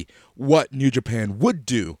see what New Japan would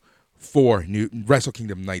do for Wrestle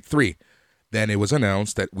Kingdom Night 3. Then it was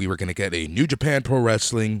announced that we were going to get a New Japan Pro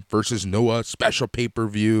Wrestling versus Noah special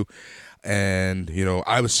pay-per-view. And,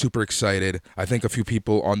 I was super excited. I think a few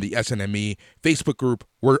people on the SNME Facebook group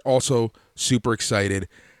were also super excited.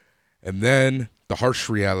 And then the harsh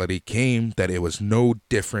reality came that it was no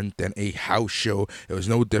different than a house show. It was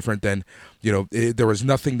no different than, there was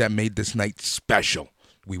nothing that made this night special.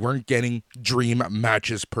 We weren't getting dream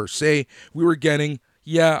matches per se. We were getting,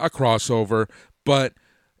 a crossover. But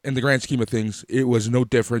in the grand scheme of things, it was no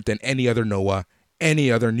different than any other Noah,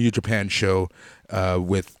 any other New Japan show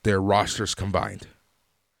with their rosters combined.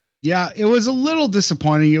 Yeah, it was a little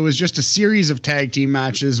disappointing. It was just a series of tag team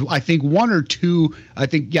matches. I think one or two, I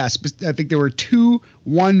think there were 2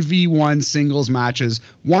 1v1 singles matches,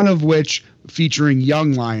 one of which featuring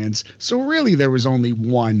Young Lions. So really there was only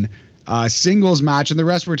one singles match, and the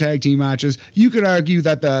rest were tag team matches. You could argue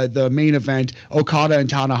that the main event, Okada and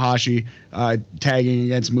Tanahashi tagging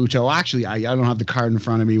against Muto. Actually, I don't have the card in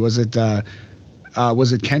front of me. Was it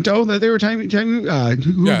Kento that they were tagging?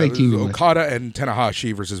 Who were they teaming with? Okada and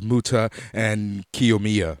Tanahashi versus Muta and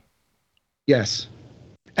Kiyomiya. Yes.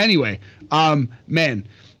 Anyway, man,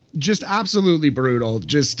 just absolutely brutal.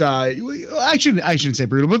 Just I shouldn't say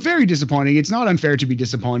brutal, but very disappointing. It's not unfair to be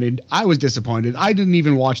disappointed. I was disappointed. I didn't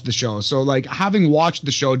even watch the show. So like, having watched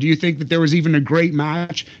the show, do you think that there was even a great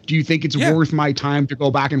match? Do you think it's worth my time to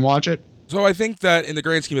go back and watch it? So I think that in the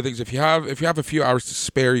grand scheme of things, if you have a few hours to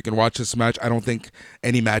spare, you can watch this match. I don't think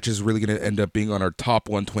any match is really going to end up being on our top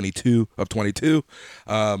 122 of 22.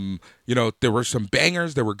 There were some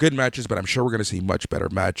bangers, there were good matches, but I'm sure we're going to see much better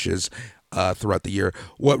matches throughout the year.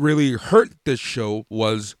 What really hurt this show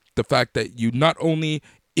was the fact that you not only,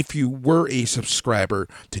 if you were a subscriber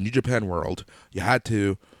to New Japan World, you had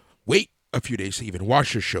to wait a few days to even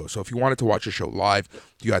watch the show. So if you wanted to watch the show live,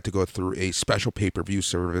 you had to go through a special pay-per-view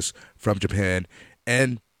service from Japan,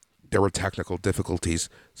 and there were technical difficulties.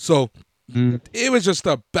 So it was just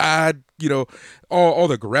a bad, all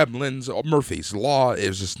the gremlins, Murphy's Law. It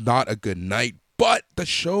was just not a good night. But the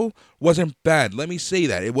show wasn't bad. Let me say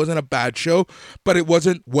that. It wasn't a bad show, but it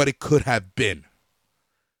wasn't what it could have been.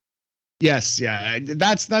 Yes, yeah,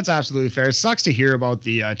 that's absolutely fair. It sucks to hear about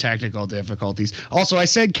the technical difficulties. Also, I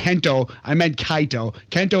said Kento, I meant Kaito.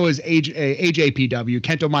 Kento is AJPW.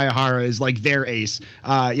 Kento Miyahara is like their ace.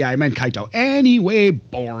 I meant Kaito. Anyway,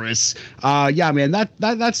 Boris. Man,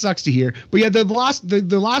 that sucks to hear. But yeah, the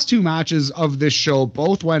last 2 matches of this show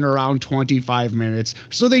both went around 25 minutes.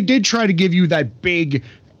 So they did try to give you that big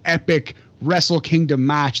epic Wrestle Kingdom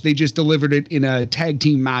match. They just delivered it in a tag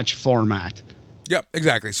team match format. Yep,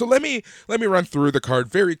 exactly. So let me run through the card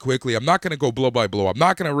very quickly. I'm not going to go blow by blow. I'm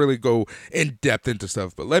not going to really go in depth into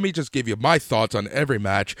stuff, but let me just give you my thoughts on every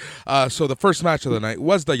match. So the first match of the night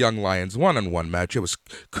was the Young Lions one-on-one match. It was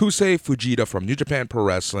Kusei Fujita from New Japan Pro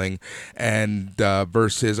Wrestling and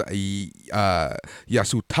versus Yasutaka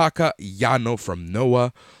Yano from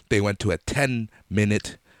Noah. They went to a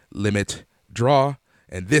 10-minute limit draw,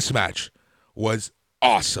 and this match was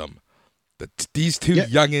awesome. These two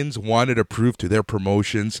youngins wanted to prove to their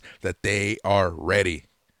promotions that they are ready.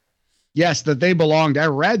 Yes, that they belonged. I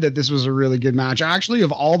read that this was a really good match. Actually,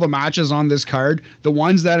 of all the matches on this card, the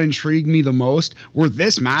ones that intrigued me the most were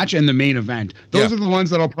this match and the main event. Those are the ones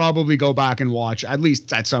that I'll probably go back and watch, at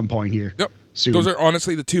least at some point here. Yep. Soon. Those are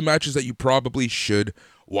honestly the two matches that you probably should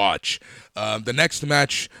watch. The next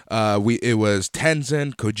match, it was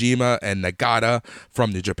Tenzin, Kojima, and Nagata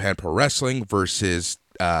from New Japan Pro Wrestling versus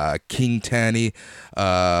King Tani,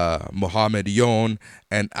 Mohamed Yon,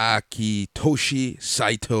 and Akitoshi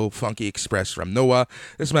Saito, Funky Express from Noah.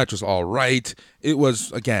 This match was all right. It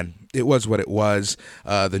was what it was.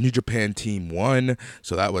 The New Japan team won,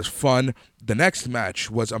 so that was fun. The next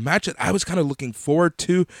match was a match that I was kind of looking forward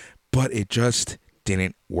to, but it just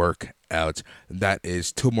didn't work out. That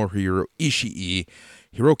is Tomohiro Ishii,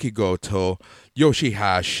 Hiroki Goto,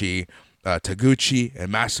 Yoshihashi, Taguchi,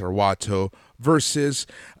 and Masaru Wato versus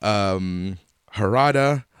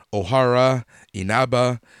Harada, Ohara,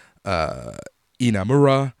 Inaba,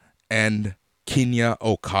 Inamura, and Kinya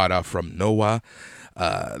Okada from Noah.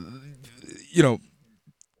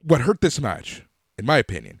 What hurt this match, in my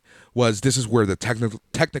opinion, was this is where the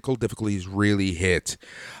technical difficulties really hit.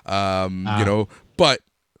 But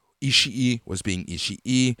Ishii was being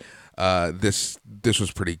Ishii. This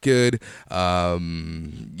was pretty good.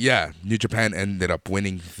 New Japan ended up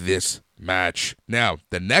winning this match. Now,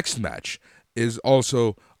 the next match is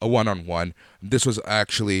also a one-on-one. This was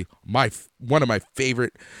actually one of my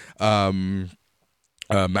favorite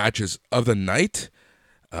matches of the night.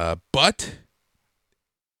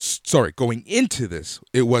 Going into this,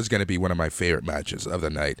 it was going to be one of my favorite matches of the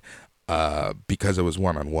night. Because it was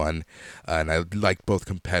one-on-one, and I liked both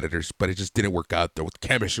competitors, but it just didn't work out. The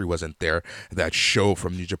chemistry wasn't there. That show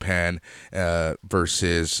from New Japan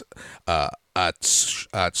versus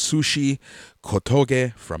Atsushi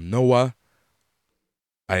Kotoge from Noah.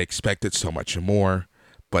 I expected so much more,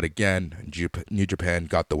 but again, New Japan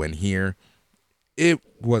got the win here. It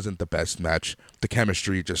wasn't the best match. The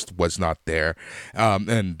chemistry just was not there,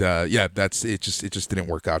 that's it. It just didn't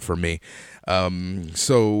work out for me.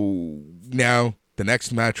 So now the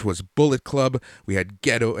next match was Bullet Club. We had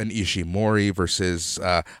Gedo and Ishimori versus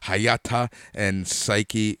Hayata and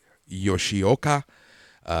Saiki Yoshioka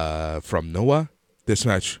from Noah. This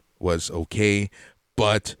match was okay,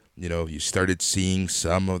 but you started seeing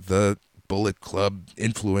some of the Bullet Club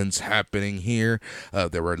influence happening here.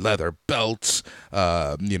 There were leather belts.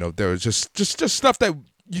 There was just stuff that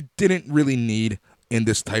you didn't really need in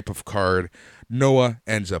this type of card. Noah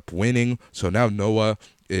ends up winning, so now Noah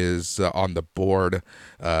is on the board.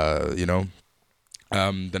 The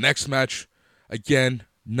next match, again,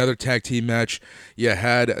 another tag team match. You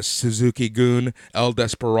had Suzuki-gun, El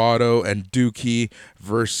Desperado, and Dookie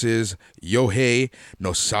versus Yohei,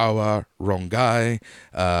 Nosawa Rongai,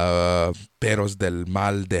 Perros del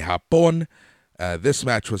Mal de Japón. This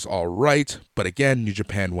match was all right, but again, New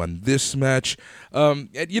Japan won this match. And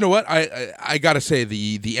you know what? I gotta say,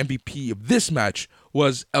 the MVP of this match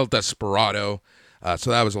was El Desperado.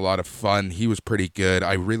 So that was a lot of fun. He was pretty good.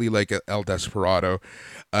 I really like El Desperado.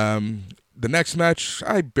 The next match,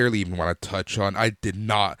 I barely even want to touch on. I did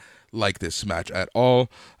not like this match at all.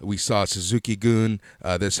 We saw Suzuki-gun.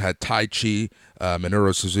 This had Taichi,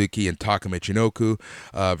 Minoru Suzuki, and Taka Michinoku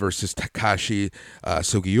versus Takashi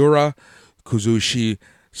Sugiura, Kuzushi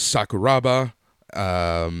Sakuraba,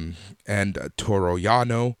 and Toru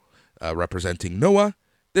Yano representing Noah.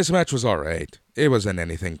 This match was all right. It wasn't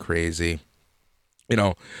anything crazy.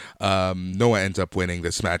 Noah ends up winning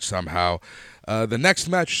this match somehow. The next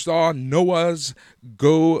match saw Noah's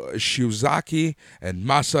Go Shiozaki and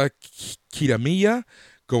Masa Kitamiya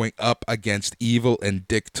going up against Evil and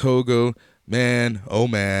Dick Togo. Man, oh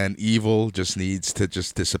man, Evil just needs to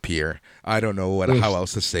just disappear. I don't know how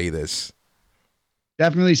else to say this.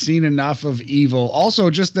 Definitely seen enough of Evil. Also,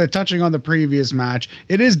 just touching on the previous match,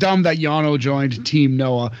 it is dumb that Yano joined Team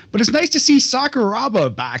Noah, but it's nice to see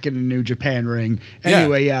Sakuraba back in the New Japan ring.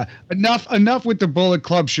 Anyway, enough with the Bullet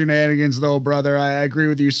Club shenanigans, though, brother. I agree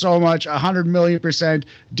with you so much. 100,000,000%.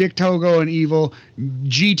 Dick Togo and Evil,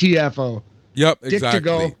 GTFO. Yep, Dick exactly. to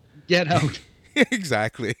go, get out.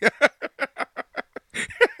 Exactly.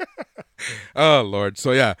 Oh Lord.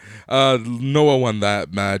 So yeah, Noah won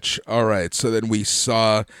that match. All right. So then we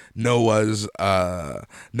saw Noah's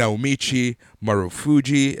Naomichi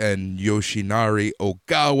Marufuji and Yoshinari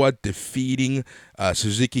Ogawa defeating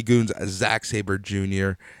Suzuki Gun's Zack Saber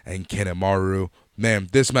Jr. and Kanemaru. Man,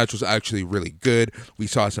 this match was actually really good. We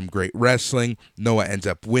saw some great wrestling. Noah ends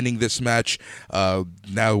up winning this match.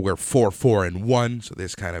 Now we're 4-4-1, so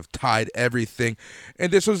this kind of tied everything.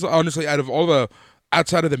 And this was honestly out of all the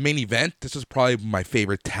outside of the main event, this is probably my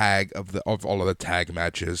favorite tag of all of the tag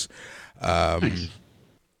matches. Nice.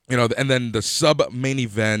 And then the sub main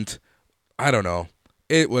event, I don't know.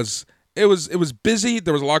 It was busy.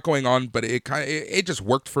 There was a lot going on, but it just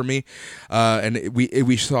worked for me.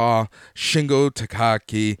 We saw Shingo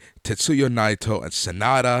Takagi, Tetsuya Naito, and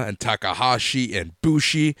Sanada, and Takahashi and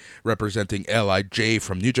Bushi representing LIJ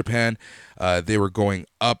from New Japan. They were going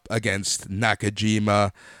up against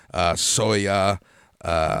Nakajima, Soya,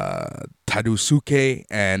 Tarusuke,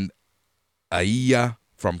 and Aiya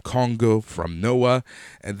from Congo, from Noah.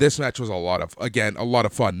 And this match was a lot of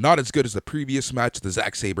fun. Not as good as the previous match, the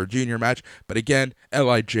Zack Sabre Jr. match, but again,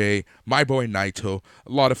 LIJ, my boy Naito,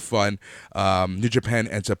 a lot of fun. New Japan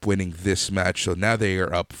ends up winning this match, so now they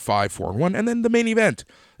are up 5-4-1. And then the main event,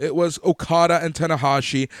 it was Okada and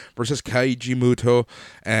Tanahashi versus Keiji Muto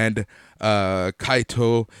and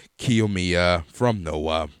Kaito Kiyomiya from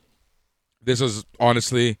Noah. This is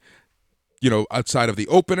honestly, outside of the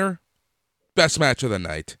opener, best match of the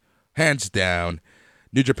night. Hands down.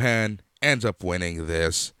 New Japan ends up winning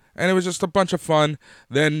this. And it was just a bunch of fun.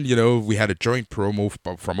 Then, we had a joint promo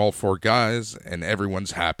from all four guys, and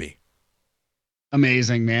everyone's happy.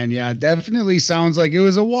 Amazing, man. Yeah, definitely sounds like it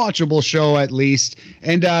was a watchable show at least.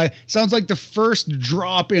 And sounds like the first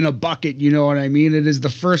drop in a bucket, you know what I mean? It is the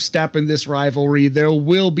first step in this rivalry. There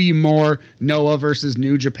will be more Noah versus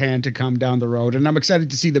New Japan to come down the road. And I'm excited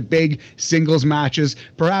to see the big singles matches,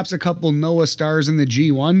 perhaps a couple Noah stars in the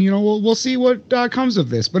G1. We'll see what comes of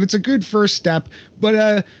this. But it's a good first step. But,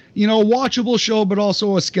 a watchable show, but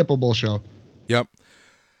also a skippable show. Yep.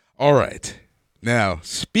 All right. Now,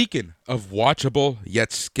 speaking of watchable yet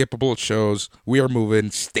skippable shows, we are moving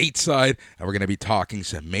stateside, and we're going to be talking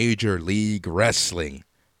some Major League Wrestling.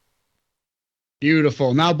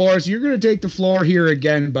 Beautiful. Now, Boris, you're going to take the floor here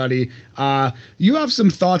again, buddy. You have some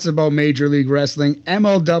thoughts about Major League Wrestling,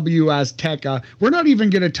 MLW Azteca. We're not even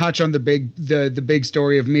going to touch on the big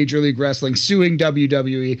story of Major League Wrestling suing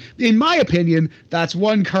WWE. In my opinion, that's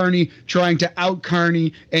one Carney trying to out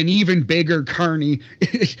Carney an even bigger Carney.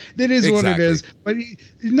 That is what it is. But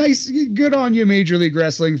nice, good on you, Major League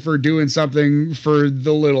Wrestling, for doing something for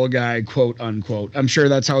the little guy, quote unquote. I'm sure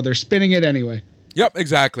that's how they're spinning it anyway. Yep,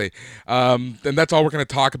 exactly. And that's all we're going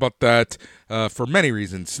to talk about that for many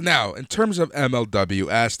reasons. Now, in terms of MLW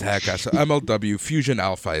Azteca, so MLW Fusion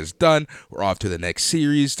Alpha is done. We're off to the next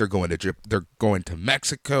series. They're going to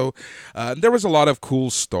Mexico. There was a lot of cool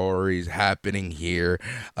stories happening here.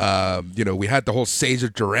 We had the whole Cesar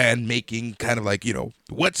Duran making kind of like,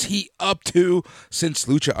 what's he up to since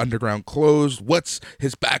Lucha Underground closed? What's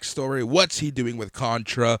his backstory? What's he doing with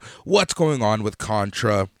Contra? What's going on with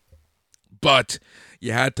Contra? But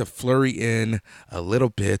you had to flurry in a little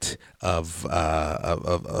bit of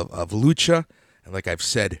lucha, and like I've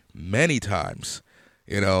said many times,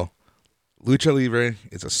 lucha libre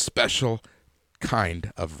is a special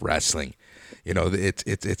kind of wrestling.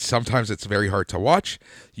 It's sometimes it's very hard to watch.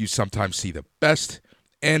 You sometimes see the best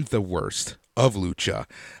and the worst of lucha.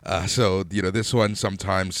 So this one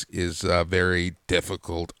sometimes is a very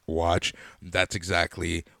difficult watch. That's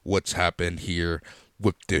exactly what's happened here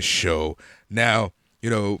with this show. Now,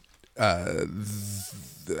 the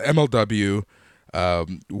MLW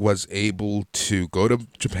was able to go to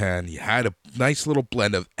Japan. You had a nice little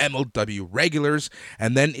blend of MLW regulars,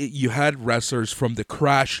 and then you had wrestlers from the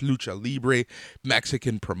Crash Lucha Libre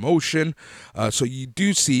Mexican promotion. So you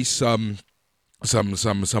do see some names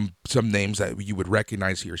that you would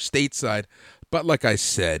recognize here stateside. But like I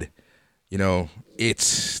said,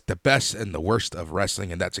 it's the best and the worst of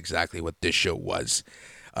wrestling, and that's exactly what this show was.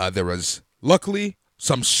 There was, luckily,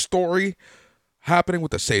 some story happening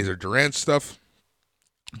with the Cesar Duran stuff,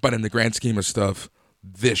 but in the grand scheme of stuff,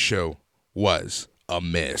 this show was a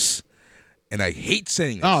miss. And I hate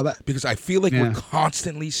saying this because I feel like we're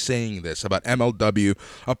constantly saying this about MLW,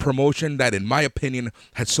 a promotion that, in my opinion,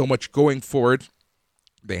 had so much going for it.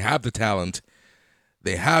 They have the talent.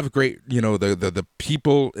 They have great, the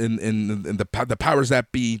people in the powers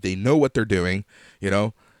that be. They know what they're doing.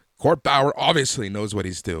 Court Bauer obviously knows what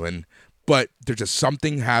he's doing, but there's just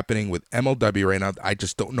something happening with MLW right now. I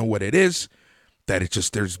just don't know what it is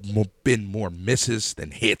that there's been more misses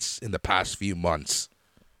than hits in the past few months.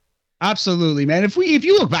 Absolutely, man. If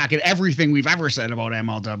you look back at everything we've ever said about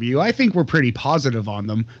MLW, I think we're pretty positive on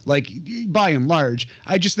them, like by and large.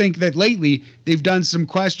 I just think that lately they've done some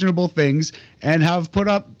questionable things and have put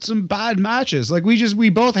up some bad matches. Like we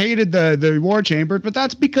both hated the War Chamber, but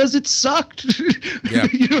that's because it sucked. Yeah.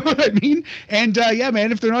 You know what I mean? And yeah,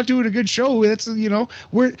 man, if they're not doing a good show, it's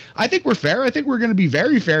I think we're fair. I think we're going to be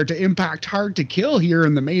very fair to Impact Hard to Kill here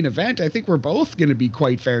in the main event. I think we're both going to be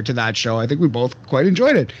quite fair to that show. I think we both quite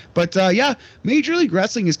enjoyed it. But yeah, Major League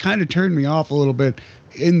Wrestling has kind of turned me off a little bit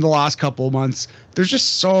in the last couple of months. There's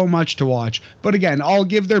just so much to watch. But again, I'll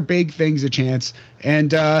give their big things a chance.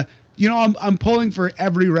 And I'm pulling for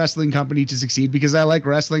every wrestling company to succeed because I like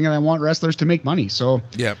wrestling and I want wrestlers to make money. So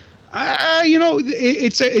yeah,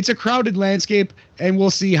 it's a crowded landscape, and we'll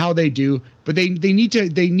see how they do. But they need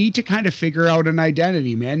to kind of figure out an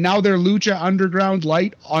identity, man. Now they're Lucha Underground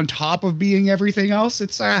Light on top of being everything else.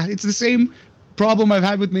 It's the same problem I've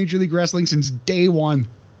had with Major League Wrestling since day one.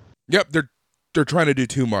 Yep, they're trying to do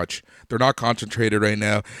too much. They're not concentrated right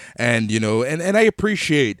now, and and I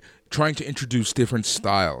appreciate trying to introduce different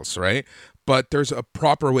styles, right? But there's a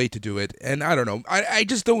proper way to do it, and I don't know. I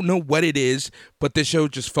just don't know what it is, but this show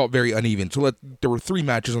just felt very uneven. So there were 3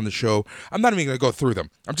 matches on the show. I'm not even going to go through them.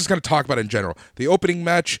 I'm just going to talk about it in general. The opening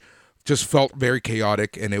match just felt very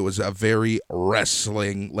chaotic, and it was a very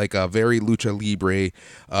wrestling, like a very lucha libre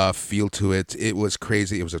feel to it. It was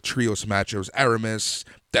crazy. It was a trios match. It was Aramis,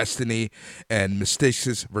 Destiny, and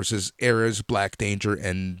Mysticis versus Ares, Black Danger,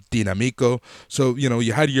 and Dinamico. So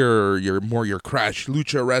you had your Crash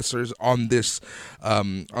lucha wrestlers on this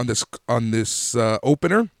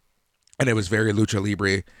opener, and it was very lucha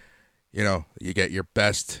libre. You get your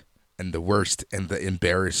best and the worst and the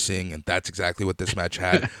embarrassing, and that's exactly what this match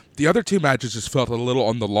had. The other 2 matches just felt a little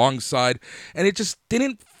on the long side, and it just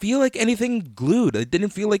didn't feel like anything glued. It didn't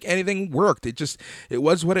feel like anything worked. It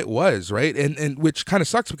was what it was, right? And which kind of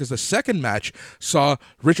sucks because the second match saw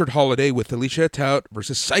Richard Holiday with Alicia Tout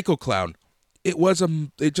versus Psycho Clown.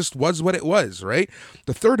 It just was what it was, right?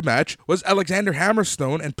 The third match was Alexander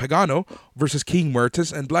Hammerstone and Pagano versus King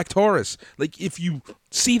Muertes and Black Taurus. Like, if you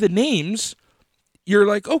see the names, you're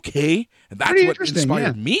like, okay, and that's what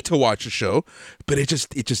inspired me to watch the show, but it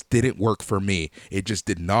just didn't work for me. It just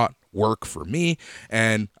did not work for me,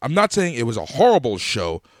 and I'm not saying it was a horrible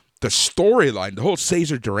show. The storyline, the whole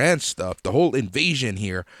Cesar Duran stuff, the whole invasion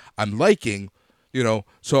here, I'm liking,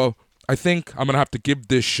 so I think I'm going to have to give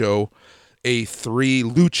this show a 3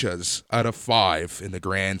 luchas out of 5 in the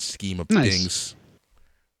grand scheme of things.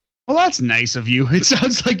 Well, that's nice of you. It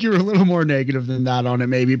sounds like you're a little more negative than that on it,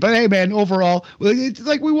 maybe. But hey, man, overall, it's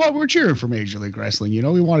like we're cheering for Major League Wrestling.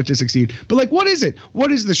 We want it to succeed. But like, what is it?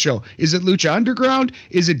 What is the show? Is it Lucha Underground?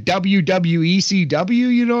 Is it WWECW?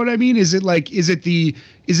 You know what I mean? Is it the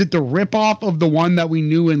ripoff of the one that we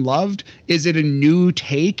knew and loved? Is it a new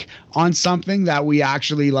take on something that we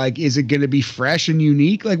actually like? Is it going to be fresh and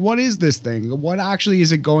unique? Like, what is this thing? What actually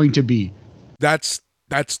is it going to be? That's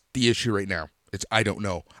the issue right now. I don't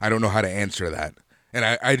know. I don't know how to answer that. And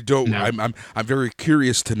I don't know. I'm very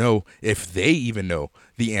curious to know if they even know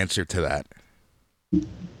the answer to that.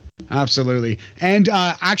 Absolutely. And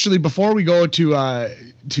actually, before we go do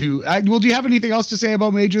you have anything else to say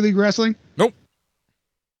about Major League Wrestling? Nope.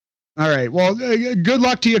 All right. Well, good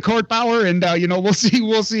luck to you, Court Bauer, and we'll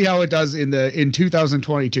see how it does in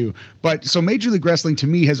 2022. But so Major League Wrestling to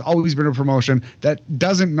me has always been a promotion that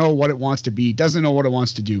doesn't know what it wants to be, doesn't know what it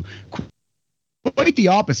wants to do. Quite the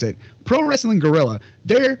opposite. Pro Wrestling Guerrilla,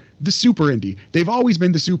 they're the super indie. They've always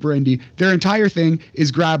been the super indie. Their entire thing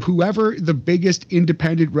is grab whoever the biggest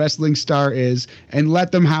independent wrestling star is and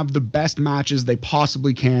let them have the best matches they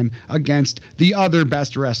possibly can against the other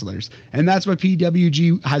best wrestlers. And that's what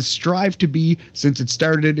PWG has strived to be since it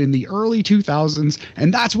started in the early 2000s.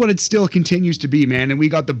 And that's what it still continues to be, man. And we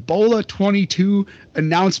got the Bola 22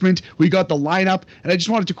 announcement. We got the lineup. And I just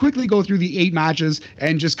wanted to quickly go through the 8 matches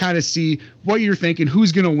and just kind of see what you're thinking,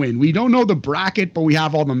 who's going to win. We don't know the bracket, but we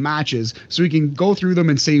have all the matches, so we can go through them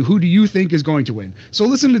and say, who do you think is going to win? So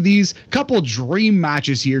listen to these couple dream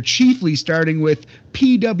matches here, chiefly starting with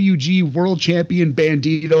PWG World Champion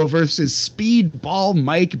Bandito versus Speedball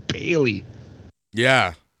Mike Bailey.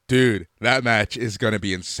 Yeah, dude, that match is going to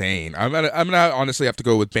be insane. I'm gonna honestly have to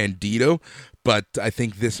go with Bandito, but I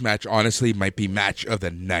think this match honestly might be match of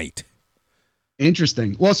the night.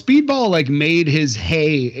 Interesting. Well, Speedball like made his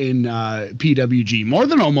hay in PWG more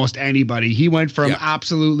than almost anybody. He went from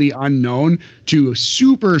absolutely unknown to a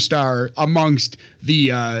superstar amongst the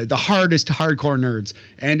hardest hardcore nerds,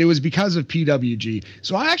 and it was because of PWG.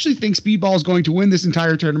 So I actually think Speedball is going to win this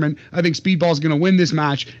entire tournament. I think Speedball is going to win this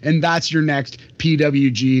match, and that's your next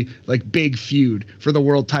PWG like big feud for the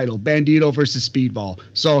world title: Bandito versus Speedball.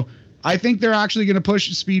 So I think they're actually going to push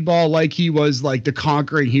Speedball like he was like the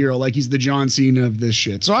conquering hero, like he's the John Cena of this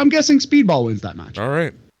shit. So I'm guessing Speedball wins that match. All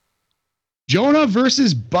right. Jonah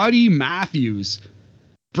versus Buddy Matthews.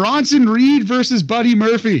 Bronson Reed versus Buddy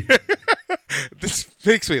Murphy. This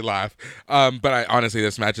makes me laugh. But honestly,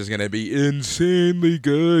 this match is going to be insanely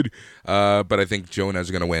good. But I think Jonah's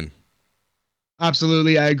going to win.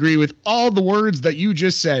 Absolutely. I agree with all the words that you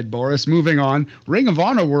just said, Boris. Moving on. Ring of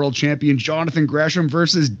Honor World Champion Jonathan Gresham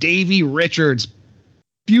versus Davey Richards.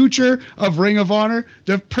 Future of Ring of Honor,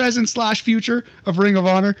 the present/future of Ring of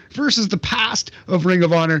Honor versus the past of Ring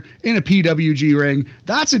of Honor in a PWG ring.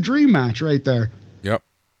 That's a dream match right there. Yep.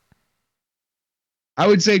 I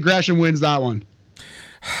would say Gresham wins that one.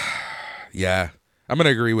 Yeah. I'm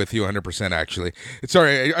gonna agree with you 100%. Actually,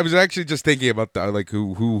 sorry, I was actually just thinking about the, like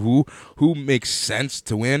who makes sense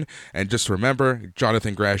to win, and just remember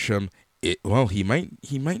Jonathan Gresham. He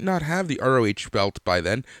might not have the ROH belt by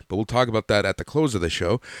then, but we'll talk about that at the close of the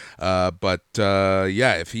show.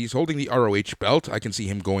 Yeah, if he's holding the ROH belt, I can see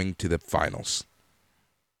him going to the finals.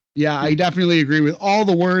 Yeah, I definitely agree with all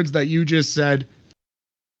the words that you just said.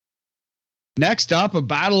 Next up, a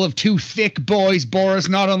battle of two thick boys, Boris,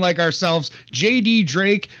 not unlike ourselves. JD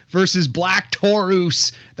Drake versus Black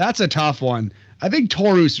Taurus. That's a tough one. I think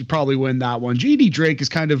Taurus would probably win that one. JD Drake is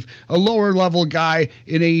kind of a lower level guy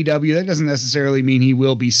in AEW. That doesn't necessarily mean he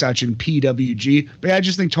will be such in PWG, but yeah, I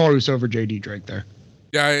just think Taurus over JD Drake there.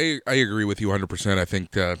 Yeah, I agree with you 100%. I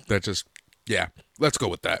think let's go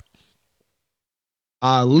with that.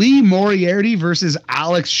 Lee Moriarty versus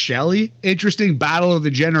Alex Shelley. Interesting battle of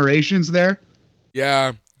the generations there.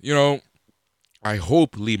 Yeah, I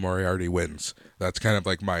hope Lee Moriarty wins. That's kind of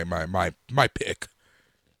like my pick.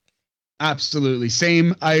 Absolutely.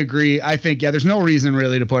 Same. I agree. I think, there's no reason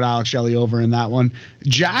really to put Alex Shelley over in that one.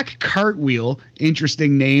 Jack Cartwheel,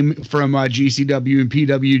 interesting name from GCW and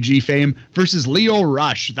PWG fame, versus Leo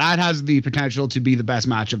Rush. That has the potential to be the best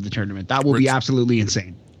match of the tournament. That will be absolutely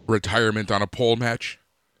insane. Retirement on a pole match.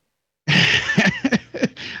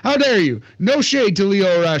 How dare you? No shade to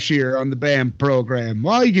Leo Rush here on the BAM program.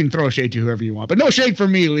 Well, you can throw shade to whoever you want, but no shade for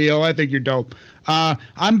me, Leo. I think you're dope.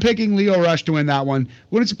 I'm picking Leo Rush to win that one.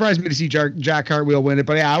 Wouldn't surprise me to see Jack Cartwheel win it,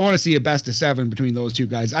 but yeah, I want to see a best of 7 between those two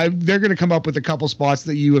guys. They're going to come up with a couple spots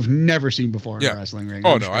that you have never seen before in a wrestling ring.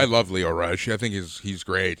 Oh, no, I love Leo Rush. I think he's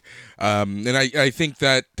great. And I think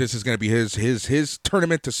that this is going to be his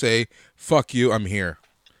tournament to say, fuck you, I'm here.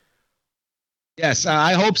 Yes,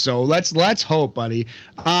 I hope so. Let's hope, buddy.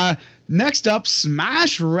 Next up,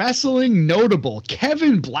 Smash Wrestling notable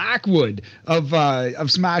Kevin Blackwood of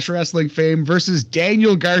Smash Wrestling fame versus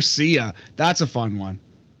Daniel Garcia. That's a fun one.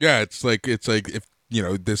 Yeah, it's like if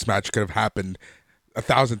this match could have happened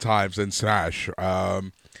 1,000 times in Smash. I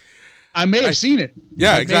may have seen it.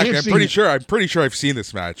 Yeah, exactly. I'm pretty sure I've seen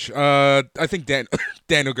this match. I think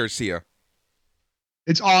Daniel Garcia.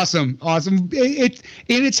 It's awesome. It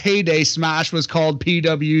in its heyday, Smash was called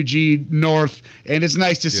PWG North, and it's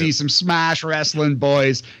nice to see some Smash Wrestling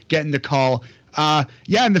boys getting the call.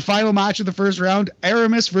 In the final match of the first round,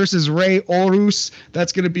 Aramis versus Ray Orus.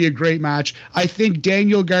 That's going to be a great match. I think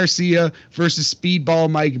Daniel Garcia versus Speedball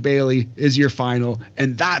Mike Bailey is your final,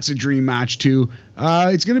 and that's a dream match too.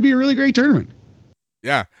 It's going to be a really great tournament.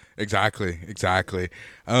 Yeah. Exactly.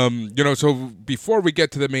 So before we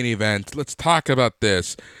get to the main event, let's talk about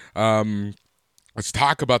this. Let's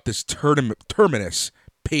talk about this Terminus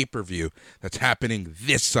pay-per-view that's happening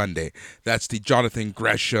this Sunday. That's the Jonathan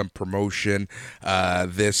Gresham promotion.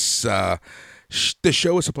 This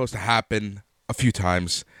show is supposed to happen a few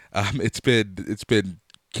times. It's been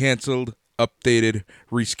canceled, updated,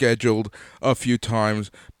 rescheduled a few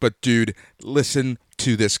times. But dude, listen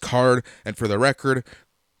to this card, and for the record,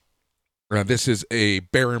 this is a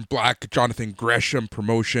Baron Black, Jonathan Gresham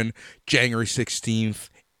promotion, January 16th,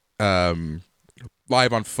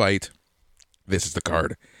 live on Fight. This is the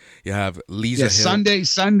card. You have Lisa Hill.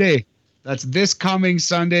 Sunday. That's this coming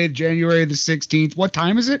Sunday, January the 16th. What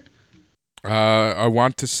time is it? I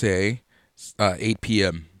want to say 8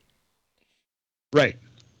 p.m. Right.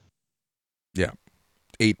 Yeah,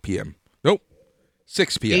 8 p.m. Nope,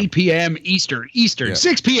 6 p.m. 8 p.m. Eastern. Yeah.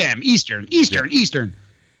 6 p.m. Eastern. Eastern.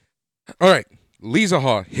 All right,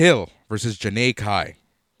 Lisa Hill versus Janae Kai.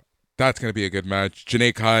 That's going to be a good match.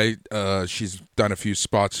 Janae Kai, she's done a few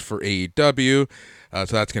spots for AEW, so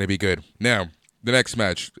that's going to be good. Now, the next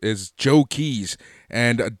match is Joe Keys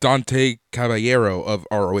and Dante Caballero of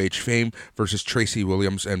ROH fame versus Tracy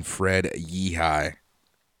Williams and Fred Yehi.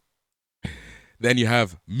 Then you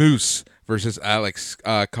have Moose versus Alex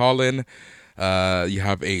Collin. You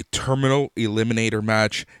have a Terminal Eliminator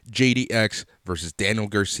match, JDX versus Daniel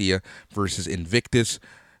Garcia versus Invictus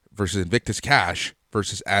Cash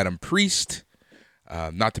versus Adam Priest.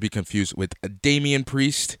 Not to be confused with Damian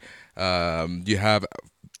Priest. You have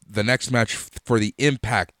the next match for the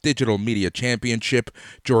Impact Digital Media Championship,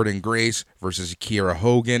 Jordan Grace versus Kiera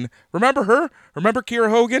Hogan. Remember her? Remember Kiera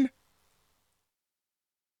Hogan?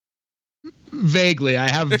 Vaguely. I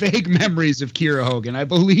have vague memories of Kiera Hogan. I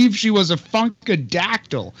believe she was a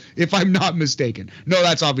Funkadactyl, if I'm not mistaken. No,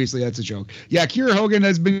 that's a joke. Yeah, Kiera Hogan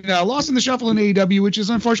has been lost in the shuffle in AEW, which is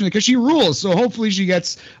unfortunate because she rules. So hopefully she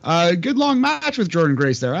gets a good long match with Jordan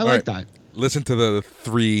Grace there. I like that. Listen to the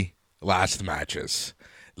three last matches.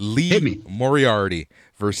 Lee Moriarty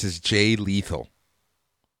versus Jay Lethal.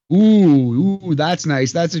 Ooh, that's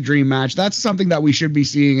nice. That's a dream match. That's something that we should be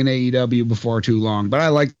seeing in AEW before too long, but I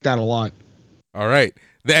like that a lot. All right.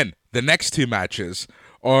 Then the next two matches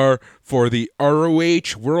are for the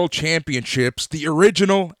ROH World Championships, the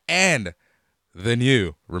original and the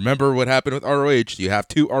new. Remember what happened with ROH? You have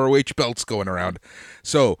two ROH belts going around.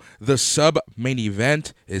 So the sub-main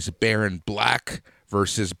event is Baron Black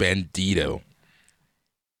versus Bandito.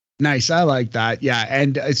 Nice. I like that. Yeah.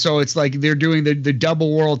 And so it's like they're doing the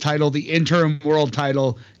double world title, the interim world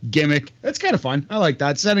title gimmick. That's kind of fun. I like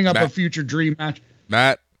that. Setting up a future dream match.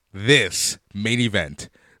 Matt, this main event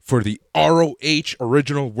for the ROH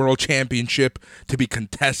Original World Championship to be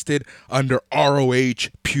contested under ROH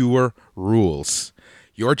Pure Rules.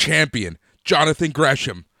 Your champion, Jonathan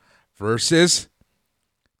Gresham versus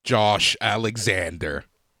Josh Alexander.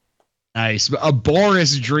 Nice, a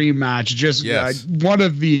Boris dream match. Just one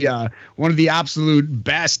of the absolute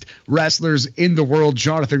best wrestlers in the world,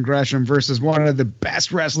 Jonathan Gresham, versus one of the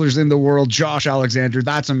best wrestlers in the world, Josh Alexander.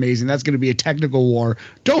 That's amazing. That's going to be a technical war.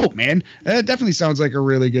 Dope, man. That definitely sounds like a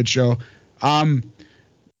really good show.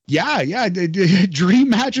 Yeah. Dream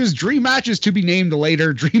matches to be named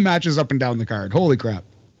later. Dream matches up and down the card. Holy crap.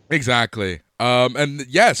 Exactly. And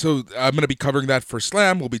yeah, so I'm going to be covering that for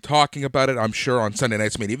Slam. We'll be talking about it, I'm sure, on Sunday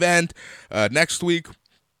Night's Main Event. Next week,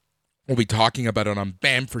 we'll be talking about it on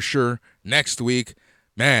BAM for sure. Next week,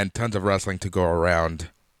 man, tons of wrestling to go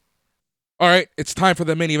around. All right, it's time for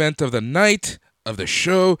the main event of the night, of the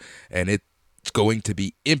show, and it's going to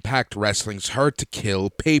be Impact Wrestling's Hard to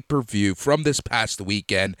Kill pay-per-view from this past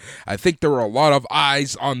weekend. I think there were a lot of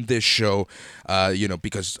eyes on this show,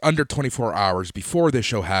 because under 24 hours before this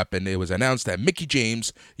show happened, it was announced that Mickie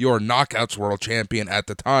James, your Knockouts World Champion at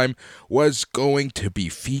the time, was going to be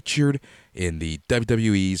featured in the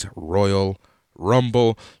WWE's Royal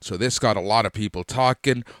Rumble. So this got a lot of people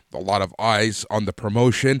talking, a lot of eyes on the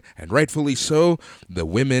promotion, and rightfully so. The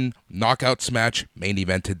women Knockouts match main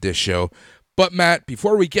evented this show. But Matt,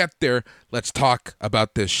 before we get there, let's talk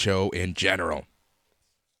about this show in general.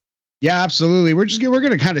 Yeah, absolutely. We're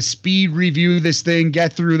going to kind of speed review this thing,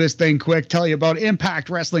 get through this thing quick, tell you about Impact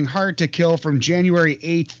Wrestling Hard to Kill from January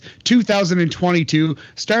 8th, 2022.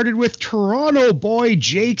 Started with Toronto boy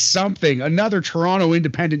Jake Something, another Toronto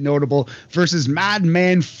independent notable, versus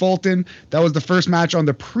Madman Fulton. That was the first match on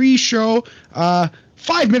the pre-show.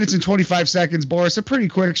 5 minutes and 25 seconds, Boris. A pretty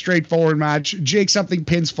quick, straightforward match. Jake Something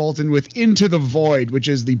pins Fulton with Into the Void, which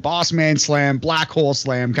is the Boss Man Slam, Black Hole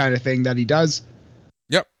Slam kind of thing that he does.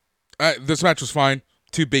 Yep. This match was fine.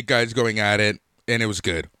 Two big guys going at it, and it was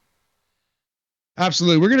good.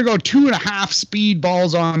 Absolutely. We're going to go 2.5 speed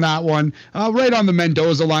balls on that one. Right on the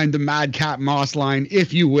Mendoza line, the Madcap Moss line,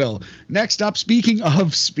 if you will. Next up, speaking of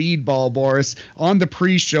speedball, Boris, on the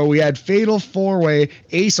pre-show, we had Fatal 4-Way,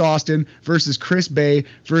 Ace Austin versus Chris Bay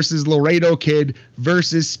versus Laredo Kid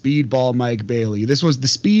versus Speedball Mike Bailey. This was the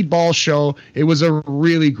speedball show. It was a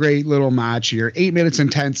really great little match here. 8 minutes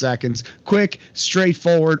and 10 seconds. Quick,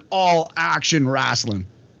 straightforward, all action wrestling.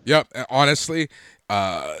 Yep. Honestly,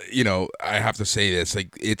 I have to say this,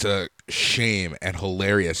 it's a shame and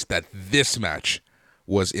hilarious that this match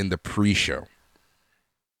was in the pre-show.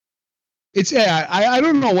 I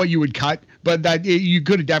don't know what you would cut, but you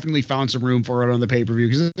could have definitely found some room for it on the pay-per-view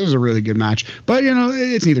because it was a really good match. But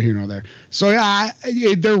it's neither here nor there. So yeah,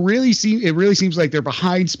 it really seems like they're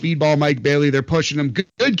behind Speedball Mike Bailey. They're pushing him.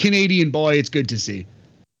 Good Canadian boy. It's good to see.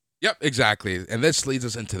 Yep, exactly. And this leads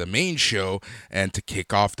us into the main show, and to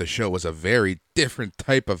kick off the show was a very different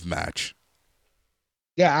type of match.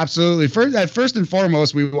 Yeah, absolutely. First and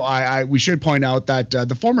foremost, we should point out that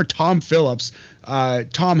the former Tom Phillips,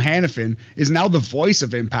 Tom Hannafin, is now the voice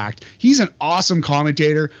of Impact. He's an awesome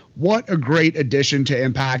commentator. What a great addition to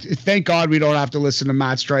Impact. Thank God we don't have to listen to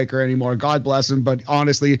Matt Stryker anymore. God bless him. But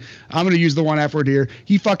honestly, I'm going to use the one F word here.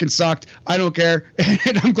 He fucking sucked. I don't care.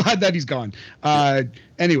 And I'm glad that he's gone.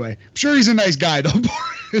 Anyway, I'm sure he's a nice guy, though,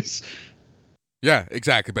 Boris. Yeah,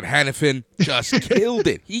 exactly. But Hannafin just killed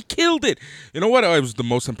it. He killed it. You know what I was the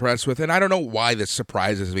most impressed with? And I don't know why this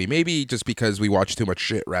surprises me. Maybe just because we watch too much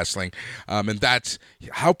shit wrestling. And that's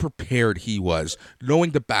how prepared he was. Knowing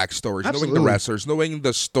the backstories, Absolutely. knowing the wrestlers, knowing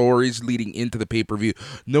the stories leading into the pay-per-view,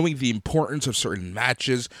 knowing the importance of certain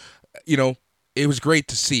matches. You know, it was great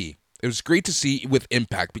to see. It was great to see with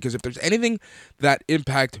Impact. Because if there's anything that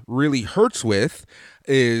Impact really hurts with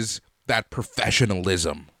is that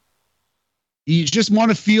professionalism. You just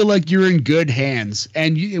want to feel like you're in good hands,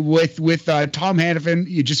 and with Tom Hannafin,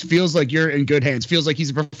 it just feels like you're in good hands. Feels like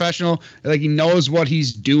he's a professional, like he knows what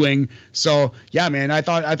he's doing. So yeah, man, I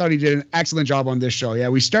thought he did an excellent job on this show. Yeah,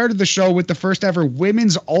 we started the show with the first ever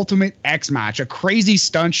Women's Ultimate X match, a crazy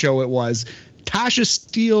stunt show it was. Tasha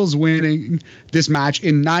Steelz winning this match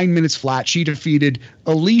in 9 minutes flat. She defeated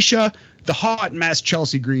Alicia, the hot mess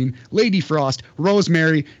Chelsea Green, Lady Frost,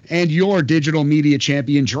 Rosemary, and your digital media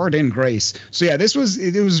champion Jordynne Grace. So yeah, it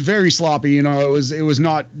was very sloppy. You know, it was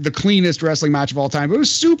not the cleanest wrestling match of all time, but it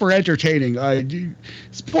was super entertaining.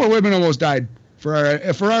 Poor women almost died for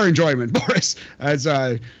our enjoyment, Boris, as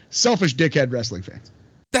selfish dickhead wrestling fans.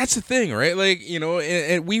 That's the thing, right? Like, you know,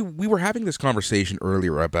 and we were having this conversation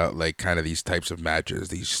earlier about like kind of these types of matches,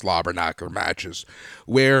 these slobber knocker matches,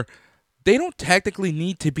 where they don't technically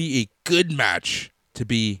need to be a good match to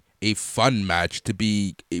be a fun match, to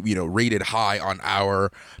be, you know, rated high on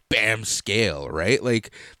our BAM scale, right?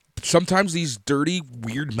 Like sometimes these dirty,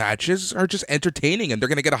 weird matches are just entertaining and they're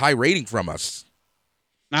going to get a high rating from us.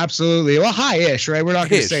 Absolutely. Well, high-ish, right? We're not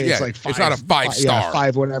going to say yeah. It's like five. It's not a 5-star. Yeah,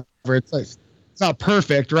 5 whatever. It's like, it's not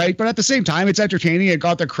perfect, right? But at the same time, it's entertaining. It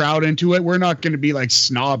got the crowd into it. We're not going to be like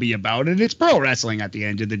snobby about it. It's pro wrestling at the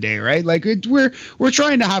end of the day, right? Like we're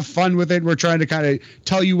trying to have fun with it. We're trying to kind of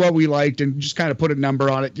tell you what we liked and just kind of put a number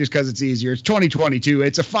on it just because it's easier. It's 2022.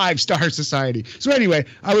 It's a 5-star society. So anyway,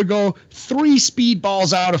 I would go 3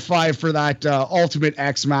 speedballs out of 5 for that Ultimate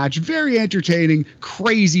X match. Very entertaining,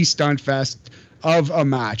 crazy stunt fest of a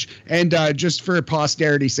match. And just for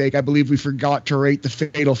posterity's sake, I believe we forgot to rate the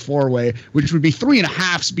Fatal 4-Way, which would be 3.5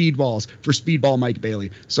 speedballs for Speedball Mike Bailey.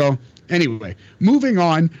 So anyway, moving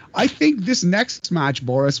on, I think this next match,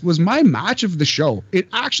 Boris, was my match of the show. It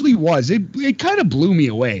actually was. It kind of blew me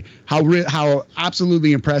away how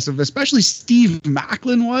absolutely impressive, especially Steve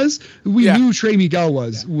Maclin was. We knew Trey Miguel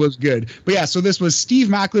was good. But yeah, so this was Steve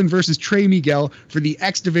Maclin versus Trey Miguel for the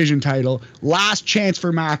X Division title. Last chance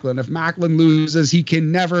for Maclin. If Maclin loses, he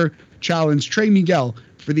can never challenge Trey Miguel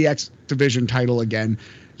for the X Division title again.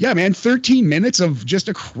 Yeah, man, 13 minutes of just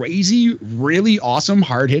a crazy, really awesome,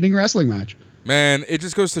 hard-hitting wrestling match. Man, it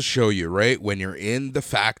just goes to show you, right? When you're in the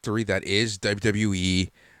factory that is WWE,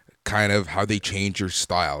 kind of how they change your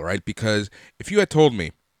style, right? Because if you had told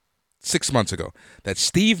me 6 months ago that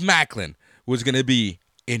Steve Maclin was going to be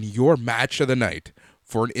in your match of the night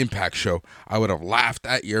for an Impact show, I would have laughed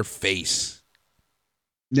at your face.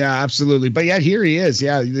 Yeah, absolutely. But yet here he is.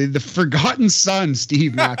 Yeah, the forgotten son,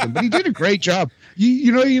 Steve Maclin. But he did a great job.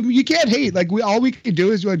 You can't hate. Like all we can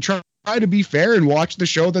do is try to be fair and watch the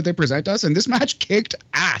show that they present us. And this match kicked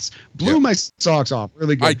ass. Blew my socks off.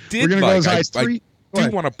 Really good. We're gonna go as high as 3. I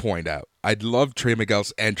do want to point out, I love Trey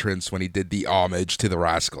Miguel's entrance when he did the homage to the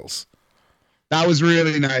Rascals. That was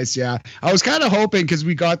really nice, yeah. I was kind of hoping, because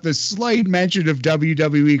we got this slight mention of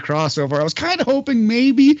WWE crossover, I was kind of hoping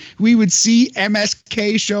maybe we would see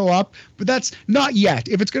MSK show up, but that's not yet.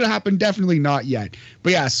 If it's going to happen, definitely not yet.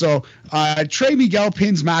 But yeah, so Trey Miguel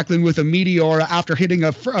pins Maclin with a Meteora after hitting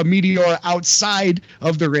a Meteora outside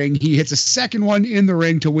of the ring. He hits a second one in the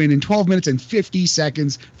ring to win in 12 minutes and 50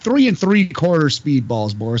 seconds. 3 3/4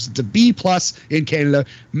 speedballs, Boris. It's a B+ in Canada.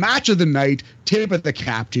 Match of the night. Tip of the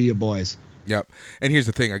cap to you, boys. Yep. And here's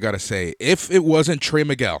the thing I got to say. If it wasn't Trey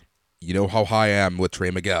Miguel, you know how high I am with Trey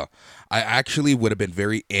Miguel, I actually would have been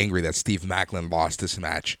very angry that Steve Maclin lost this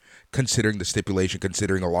match, considering the stipulation,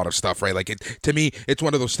 considering a lot of stuff, right? Like, to me, it's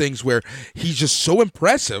one of those things where he's just so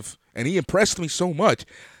impressive, and he impressed me so much.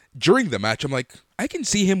 During the match, I'm like, I can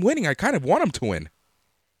see him winning. I kind of want him to win.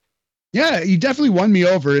 Yeah, you definitely won me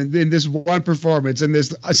over in this one performance. In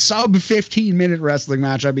this a sub 15-minute wrestling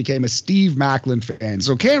match, I became a Steve Maclin fan.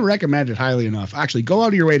 So can't recommend it highly enough. Actually, go out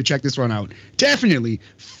of your way to check this one out. Definitely,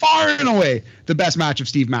 far and away, the best match of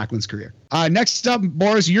Steve Maclin's career. Next up,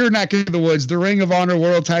 Boris, your neck of the woods, the Ring of Honor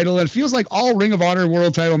World Title. And it feels like all Ring of Honor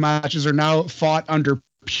World Title matches are now fought under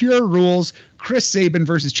pure rules. Chris Sabin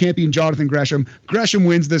versus champion Jonathan Gresham. Gresham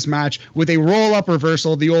wins this match with a roll-up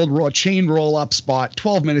reversal, the old chain roll-up spot,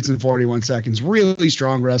 12 minutes and 41 seconds. Really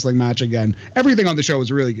strong wrestling match again. Everything on the show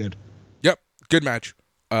was really good. Yep, good match.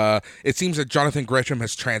 It seems that Jonathan Gresham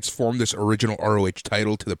has transformed this original ROH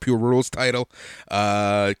title to the Pure Rules title.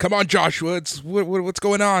 Come on, Josh Woods. What's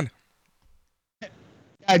going on?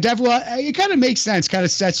 Definitely, it kind of makes sense. Kind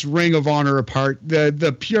of sets Ring of Honor apart.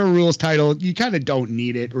 The Pure Rules title, you kind of don't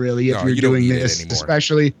need it really if you're doing this,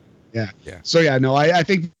 especially. Yeah. So yeah, no, I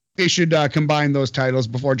think they should combine those titles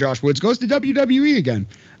before Josh Woods goes to WWE again.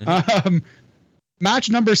 Mm-hmm.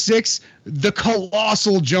 Match number 6, the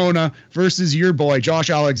Colossal Jonah versus your boy,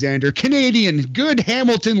 Josh Alexander. Canadian, good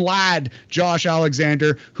Hamilton lad, Josh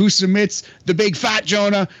Alexander, who submits the big fat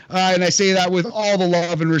Jonah. And I say that with all the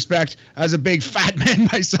love and respect as a big fat man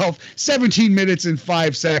myself. 17 minutes and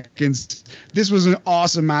 5 seconds. This was an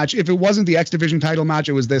awesome match. If it wasn't the X Division title match,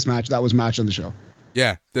 it was this match. That was match on the show.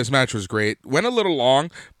 Yeah, this match was great. Went a little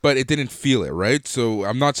long, but it didn't feel it, right? So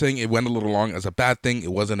I'm not saying it went a little long as a bad thing.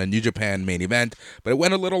 It wasn't a New Japan main event, but it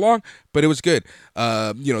went a little long, but it was good.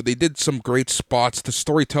 They did some great spots. The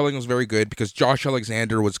storytelling was very good because Josh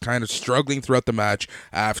Alexander was kind of struggling throughout the match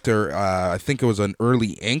after, I think it was an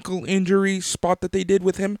early ankle injury spot that they did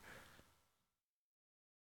with him.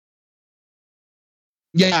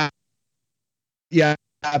 Yeah.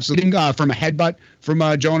 Absolutely. From a headbutt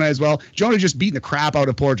from Jonah as well. Jonah just beating the crap out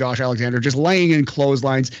of poor Josh Alexander, just laying in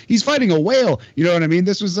clotheslines. He's fighting a whale. You know what I mean?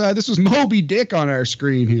 This was Moby Dick on our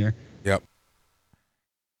screen here. Yep.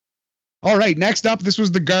 All right, next up, this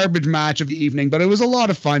was the garbage match of the evening, but it was a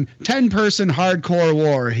lot of fun. 10-person hardcore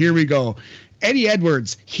war. Here we go. Eddie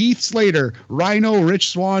Edwards, Heath Slater, Rhino,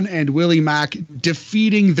 Rich Swann, and Willie Mack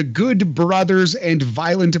defeating the Good Brothers and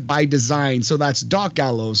Violent by Design. So that's Doc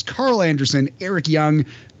Gallows, Carl Anderson, Eric Young,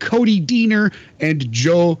 Cody Deaner, and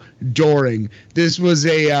Joe Doring. This was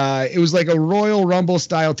it was like a Royal Rumble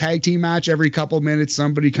style tag team match. Every couple minutes,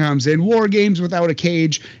 somebody comes in. War games without a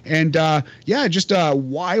cage. And just a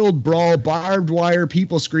wild brawl, barbed wire,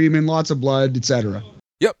 people screaming, lots of blood, etc.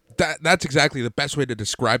 That's exactly the best way to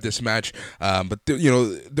describe this match. But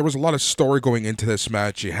there was a lot of story going into this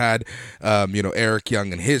match. You had, Eric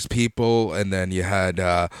Young and his people, and then you had,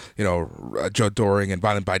 Joe Doring and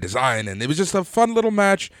Violent by Design, and it was just a fun little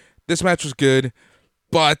match. This match was good,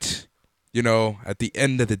 but, at the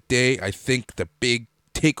end of the day, I think the big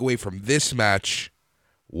takeaway from this match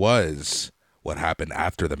was what happened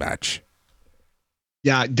after the match.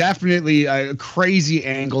 Yeah, definitely a crazy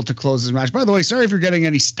angle to close this match. By the way, sorry if you're getting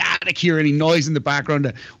any static here, any noise in the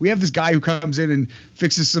background. We have this guy who comes in and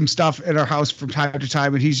fixes some stuff at our house from time to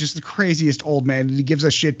time, and he's just the craziest old man. And he gives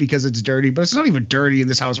us shit because it's dirty, but it's not even dirty in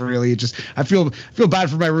this house, really. It just I feel bad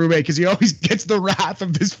for my roommate because he always gets the wrath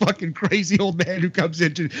of this fucking crazy old man who comes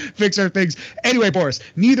in to fix our things. Anyway, Boris,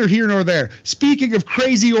 neither here nor there. Speaking of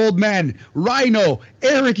crazy old men, Rhino,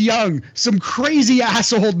 Eric Young, some crazy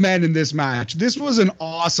ass old men in this match. This was an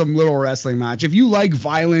awesome little wrestling match. If you like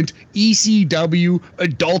violent ECW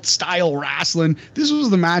adult style wrestling, this was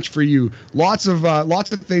the match for you. Lots of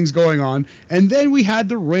things going on, and then we had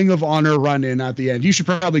the Ring of Honor run in at the end. You should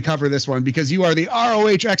probably cover this one because you are the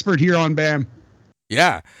ROH expert here on BAM.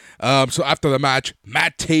 Yeah. So after the match,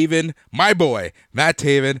 Matt Taven, my boy, Mike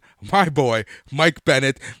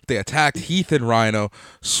Bennett, they attacked Heath and Rhino.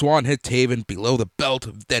 Swann hit Taven below the belt.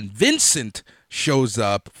 Then Vincent shows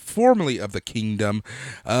up, formerly of the Kingdom.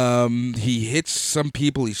 He hits some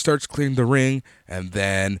people. He starts clearing the ring, and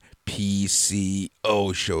then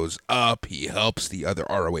PCO shows up. He helps the other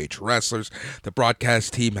ROH wrestlers. The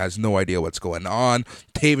broadcast team has no idea what's going on.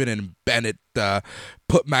 Taven and Bennett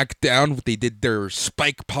put Mac down. They did their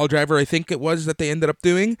spike pile driver, I think it was, that they ended up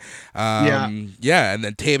doing. Yeah, and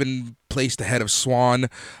then Taven placed the head of Swann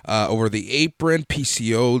over the apron.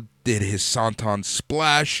 PCO did his Santon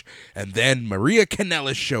Splash, and then Maria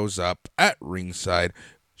Kanellis shows up at ringside.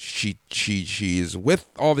 She is with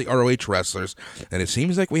all the ROH wrestlers, and it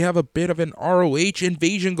seems like we have a bit of an ROH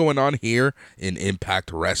invasion going on here in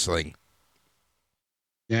Impact Wrestling.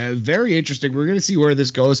 Yeah, very interesting. We're going to see where this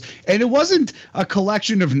goes. And it wasn't a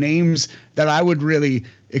collection of names that I would really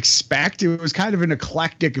expect. It was kind of an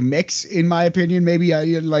eclectic mix, in my opinion. Maybe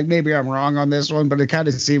I'm wrong on this one, but it kind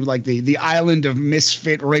of seemed like the island of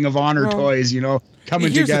misfit Ring of Honor toys,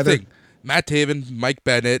 coming together. Matt Taven, Mike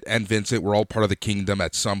Bennett, and Vincent were all part of the Kingdom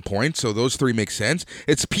at some point, so those three make sense.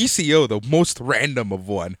 It's PCO, the most random of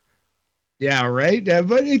one. Yeah, right.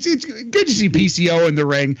 But it's good to see PCO in the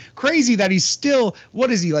ring. Crazy that he's still, what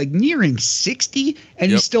is he, like nearing 60?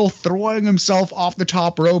 And he's still throwing himself off the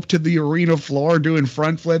top rope to the arena floor doing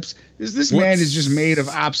front flips. This man is just made of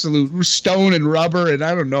absolute stone and rubber, and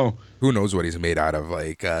I don't know. Who knows what he's made out of?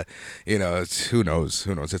 Like, who knows?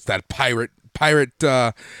 It's that pirate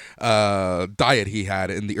diet he had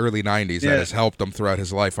in the early 90s that has helped him throughout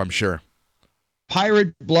his life, I'm sure.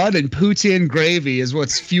 Pirate blood and poutine gravy is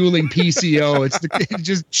what's fueling PCO. It's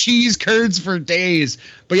just cheese curds for days.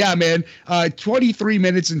 But yeah, man, 23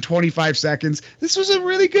 minutes and 25 seconds. This was a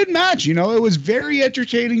really good match. It was very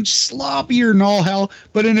entertaining, sloppier than all hell,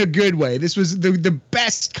 but in a good way. This was the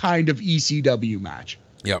best kind of ECW match.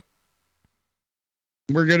 Yep.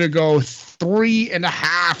 We're going to go 3.5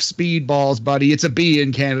 speedballs, buddy. It's a B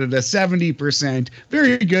in Canada, 70%.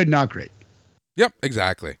 Very good, not great. Yep,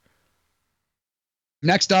 exactly.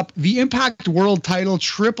 Next up, the Impact World Title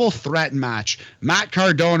Triple Threat match. Matt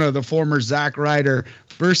Cardona, the former Zack Ryder,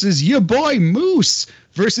 versus ya boy Moose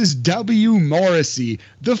versus W. Morrissey,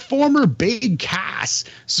 the former Big Cass.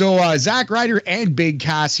 So Zack Ryder and Big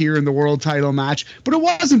Cass here in the World Title match, but it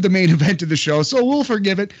wasn't the main event of the show, so we'll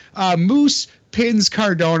forgive it. Moose pins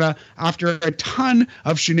Cardona after a ton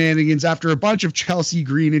of shenanigans, after a bunch of Chelsea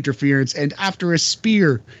Green interference, and after a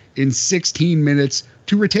spear in 16 minutes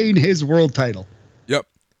to retain his world title. Yep.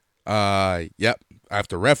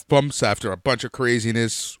 After ref bumps, after a bunch of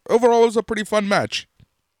craziness, overall it was a pretty fun match.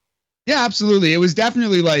 Yeah, absolutely. It was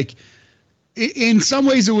definitely like, in some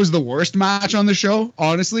ways it was the worst match on the show,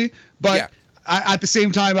 honestly. But at the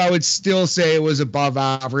same time, I would still say it was above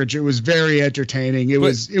average. It was very entertaining. It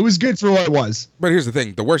was good for what it was. But here's the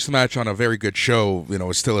thing: the worst match on a very good show,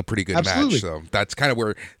 is still a pretty good match. So that's kind of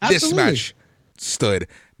where this match stood.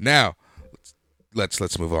 Now,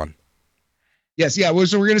 let's move on. Yes, yeah.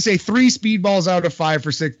 So we're going to say 3 speedballs out of 5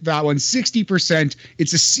 for that one. 60%.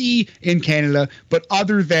 It's a C in Canada. But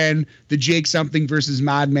other than the Jake something versus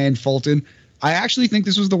Madman Fulton, I actually think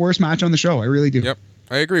this was the worst match on the show. I really do. Yep,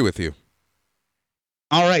 I agree with you.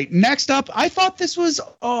 All right, next up, I thought this is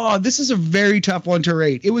a very tough one to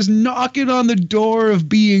rate. It was knocking on the door of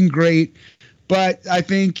being great, but I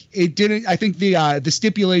think it didn't. I think the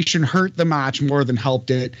stipulation hurt the match more than helped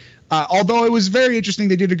it. Although it was very interesting,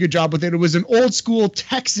 they did a good job with it. It was an old school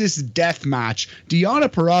Texas death match. Deonna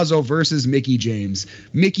Purrazzo versus Mickie James.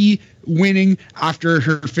 Mickie winning after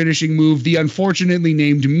her finishing move, the unfortunately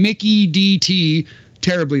named Mickey DT.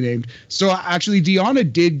 Terribly named. So actually,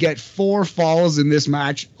 Deonna did get 4 falls in this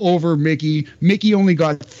match over Mickie. Mickie only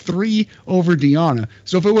got 3 over Deonna.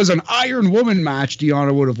 So if it was an Iron Woman match,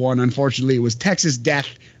 Deonna would have won. Unfortunately, it was Texas Death.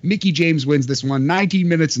 Mickie James wins this one, 19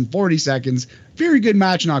 minutes and 40 seconds. Very good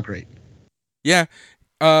match, not great. Yeah.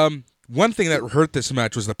 One thing that hurt this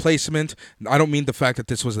match was the placement. I don't mean the fact that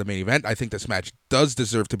this was the main event. I think this match does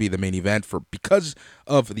deserve to be the main event because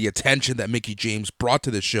of the attention that Mickie James brought to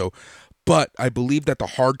the show. But I believe that the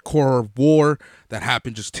hardcore war that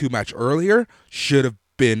happened just 2 matches earlier should have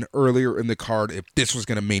been earlier in the card if this was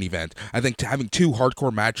going to main event. I think having 2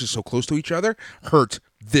 hardcore matches so close to each other hurt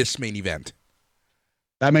this main event.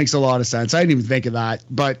 That makes a lot of sense. I didn't even think of that,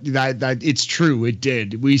 but that it's true. It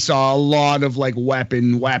did. We saw a lot of like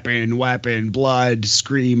weapon, blood,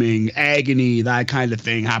 screaming, agony, that kind of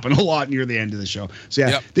thing happen a lot near the end of the show. So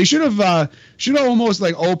yeah, They should have almost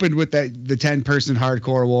like opened with the 10-person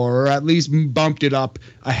hardcore war, or at least bumped it up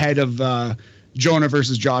ahead of Jonah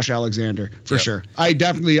versus Josh Alexander for sure. I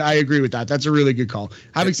agree with that. That's a really good call.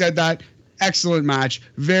 Having said that, excellent match.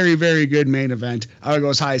 Very, very good main event. I would go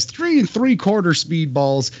as high as 3 3/4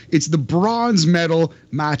 speedballs. It's the bronze medal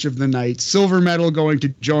match of the night. Silver medal going to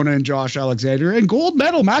Jonah and Josh Alexander. And gold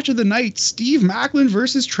medal match of the night, Steve Maclin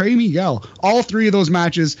versus Trey Miguel. All 3 of those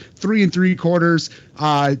matches, 3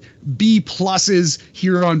 3/4. B pluses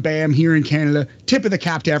here on BAM here in Canada. Tip of the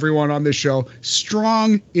cap to everyone on this show.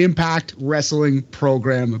 Strong Impact Wrestling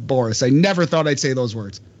program, Boris. I never thought I'd say those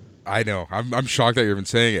words. I know. I'm shocked that you're even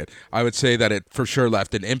saying it. I would say that it for sure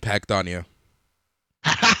left an impact on you.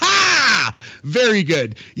 Very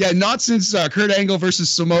good. Yeah, not since Kurt Angle versus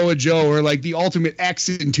Samoa Joe or like the Ultimate X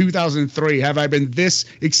in 2003 have I been this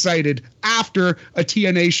excited after a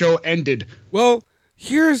TNA show ended. Well,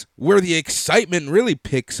 here's where the excitement really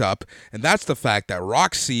picks up, and that's the fact that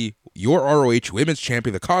Roxy, your ROH Women's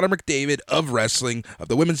Champion, the Connor McDavid of wrestling, of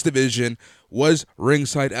the women's division, was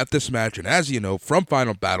ringside at this match. And as you know, from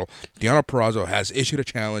Final Battle, Deonna Purrazzo has issued a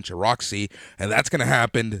challenge to Roxy, and that's going to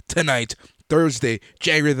happen tonight, Thursday,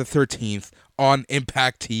 January the 13th, on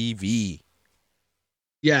Impact TV.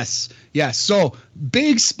 Yes, yes. So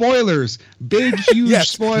big spoilers, big, huge Yes,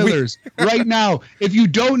 spoilers right now. If you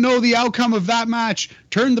don't know the outcome of that match,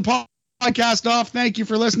 turn the podcast off. Thank you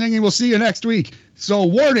for listening, and we'll see you next week. So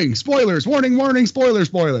warning, spoilers, warning, warning,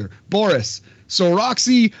 spoiler. Boris. So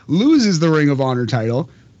Roxy loses the Ring of Honor title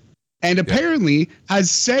and apparently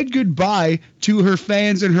has said goodbye to her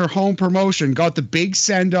fans and her home promotion. Got the big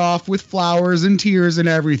send off with flowers and tears and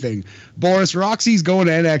everything. Boris, Roxy's going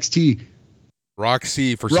to NXT.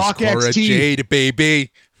 Roxy versus Rock Cora XT. Jade, baby.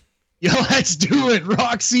 Yeah, let's do it.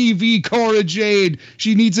 Roxy v. Cora Jade.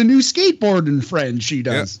 She needs a new skateboarding friend. She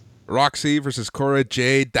does. Yeah. Roxy versus Cora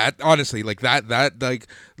Jade. That honestly, like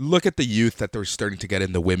look at the youth that they're starting to get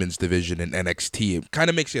in the women's division in NXT. It kind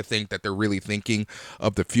of makes you think that they're really thinking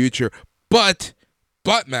of the future. But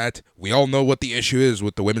Matt, we all know what the issue is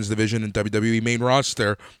with the women's division in WWE main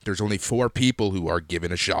roster. There's only 4 people who are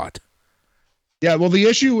given a shot. Yeah, well, the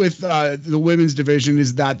issue with the women's division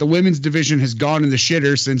is that the women's division has gone in the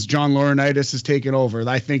shitter since John Laurinaitis has taken over.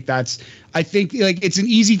 I think like it's an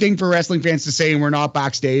easy thing for wrestling fans to say, and we're not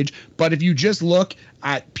backstage. But if you just look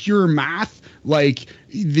at pure math, like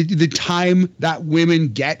the time that women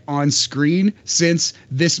get on screen since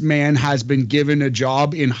this man has been given a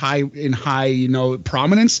job in high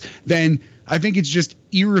prominence, then I think it's just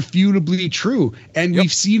irrefutably true. And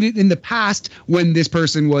we've seen it in the past when this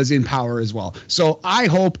person was in power as well. So I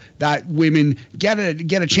hope that women get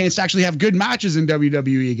a chance to actually have good matches in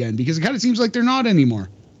WWE again, because it kind of seems like they're not anymore.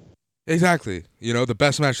 Exactly. The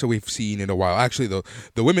best match that we've seen in a while. Actually,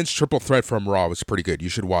 the women's triple threat from Raw was pretty good. You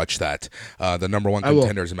should watch that. The number 1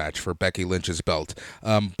 contenders match for Becky Lynch's belt.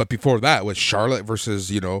 But before that was Charlotte versus,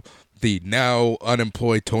 the now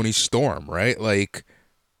unemployed Toni Storm, right? Like,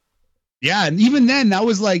 yeah, and even then, that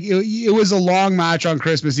was like it was a long match on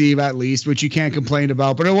Christmas Eve at least, which you can't complain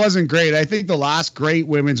about. But it wasn't great. I think the last great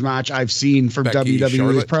women's match I've seen from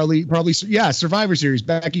WWE was probably Survivor Series,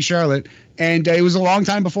 Becky Charlotte, and it was a long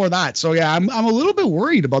time before that. So yeah, I'm a little bit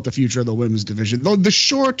worried about the future of the women's division, the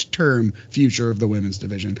short term future of the women's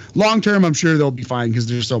division. Long term, I'm sure they'll be fine because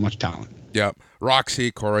there's so much talent. Yeah,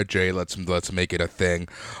 Roxy, Cora Jade, let's make it a thing.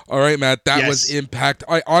 All right, Matt, that was Impact.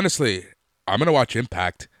 I'm gonna watch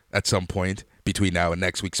Impact at some point between now and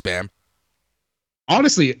next week, Spam.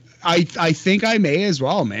 Honestly, I think I may as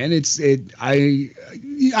well, man.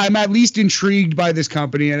 I'm at least intrigued by this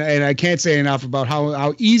company, and I can't say enough about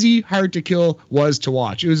how easy Hard to Kill was to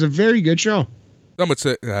watch. It was a very good show. Some would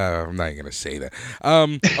say, I'm not going to say that.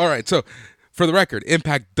 All right, so for the record,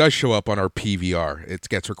 Impact does show up on our PVR. It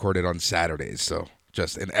gets recorded on Saturdays, so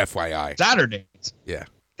just an FYI. Saturdays? Yeah.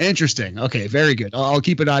 Interesting. Okay, very good. I'll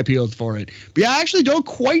keep an eye peeled for it. But yeah, I actually don't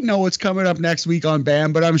quite know what's coming up next week on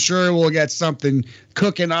BAM, but I'm sure we'll get something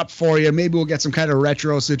cooking up for you. Maybe we'll get some kind of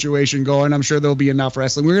retro situation going. I'm sure there'll be enough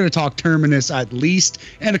wrestling. We're going to talk Terminus at least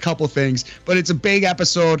and a couple things, but it's a big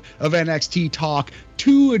episode of NXT Talk,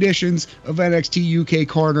 2 editions of NXT UK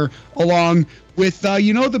Corner, along with,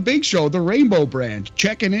 the big show, the Rainbow Brand,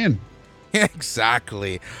 checking in.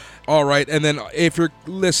 Exactly. All right, and then if you're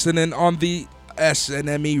listening on the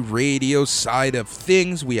SNME radio side of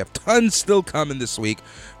things, we have tons still coming this week.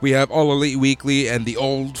 We have All Elite Weekly and the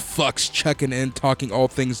old fucks checking in, talking all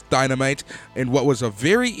things Dynamite, and what was a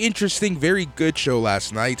very interesting, very good show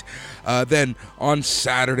last night. Then on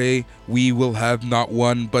Saturday, we will have not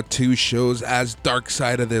 1 but 2 shows as Dark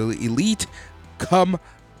Side of the Elite come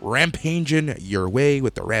rampaging your way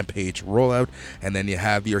with the Rampage rollout, and then you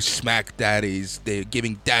have your Smack Daddies, they're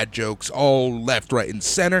giving dad jokes all left, right, and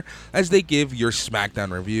center as they give your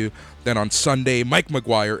SmackDown review. Then on Sunday, Mike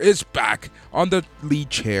McGuire is back on the lead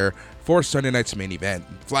chair for Sunday night's main event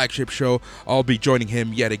flagship show. I'll be joining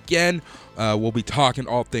him yet again. We'll be talking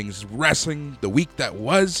all things wrestling, the week that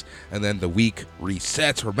was, and then the week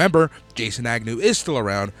resets. Remember, Jason Agnew is still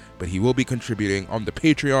around, but he will be contributing on the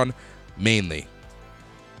Patreon mainly.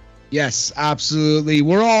 Yes, absolutely.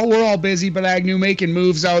 We're all busy, but Agnew making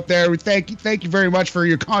moves out there. Thank you very much for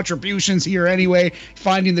your contributions here anyway,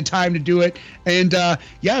 finding the time to do it. And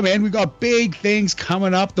yeah, man, we've got big things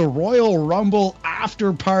coming up. The Royal Rumble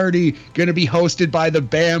after party going to be hosted by the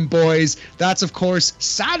BAM Boys. That's, of course,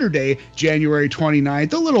 Saturday, January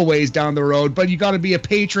 29th, a little ways down the road, but you got to be a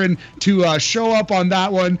patron to show up on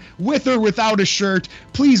that one with or without a shirt.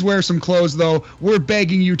 Please wear some clothes, though. We're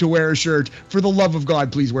begging you to wear a shirt. For the love of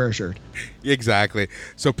God, please wear a shirt. Exactly.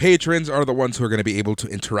 So patrons are the ones who are going to be able to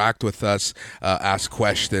interact with us, ask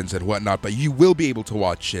questions and whatnot, but you will be able to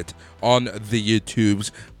watch it on the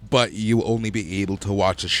YouTubes, but you will only be able to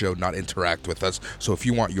watch the show, not interact with us. So if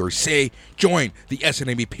you want your say, join the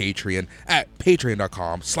SNME Patreon at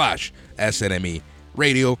patreon.com/SNME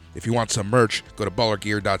Radio. If you want some merch, go to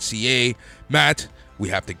ballergear.ca. Matt, We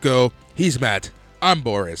have to go. He's Matt. I'm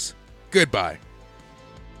Boris. Goodbye.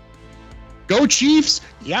 Go Chiefs!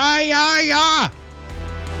 Yeah, yeah, yeah!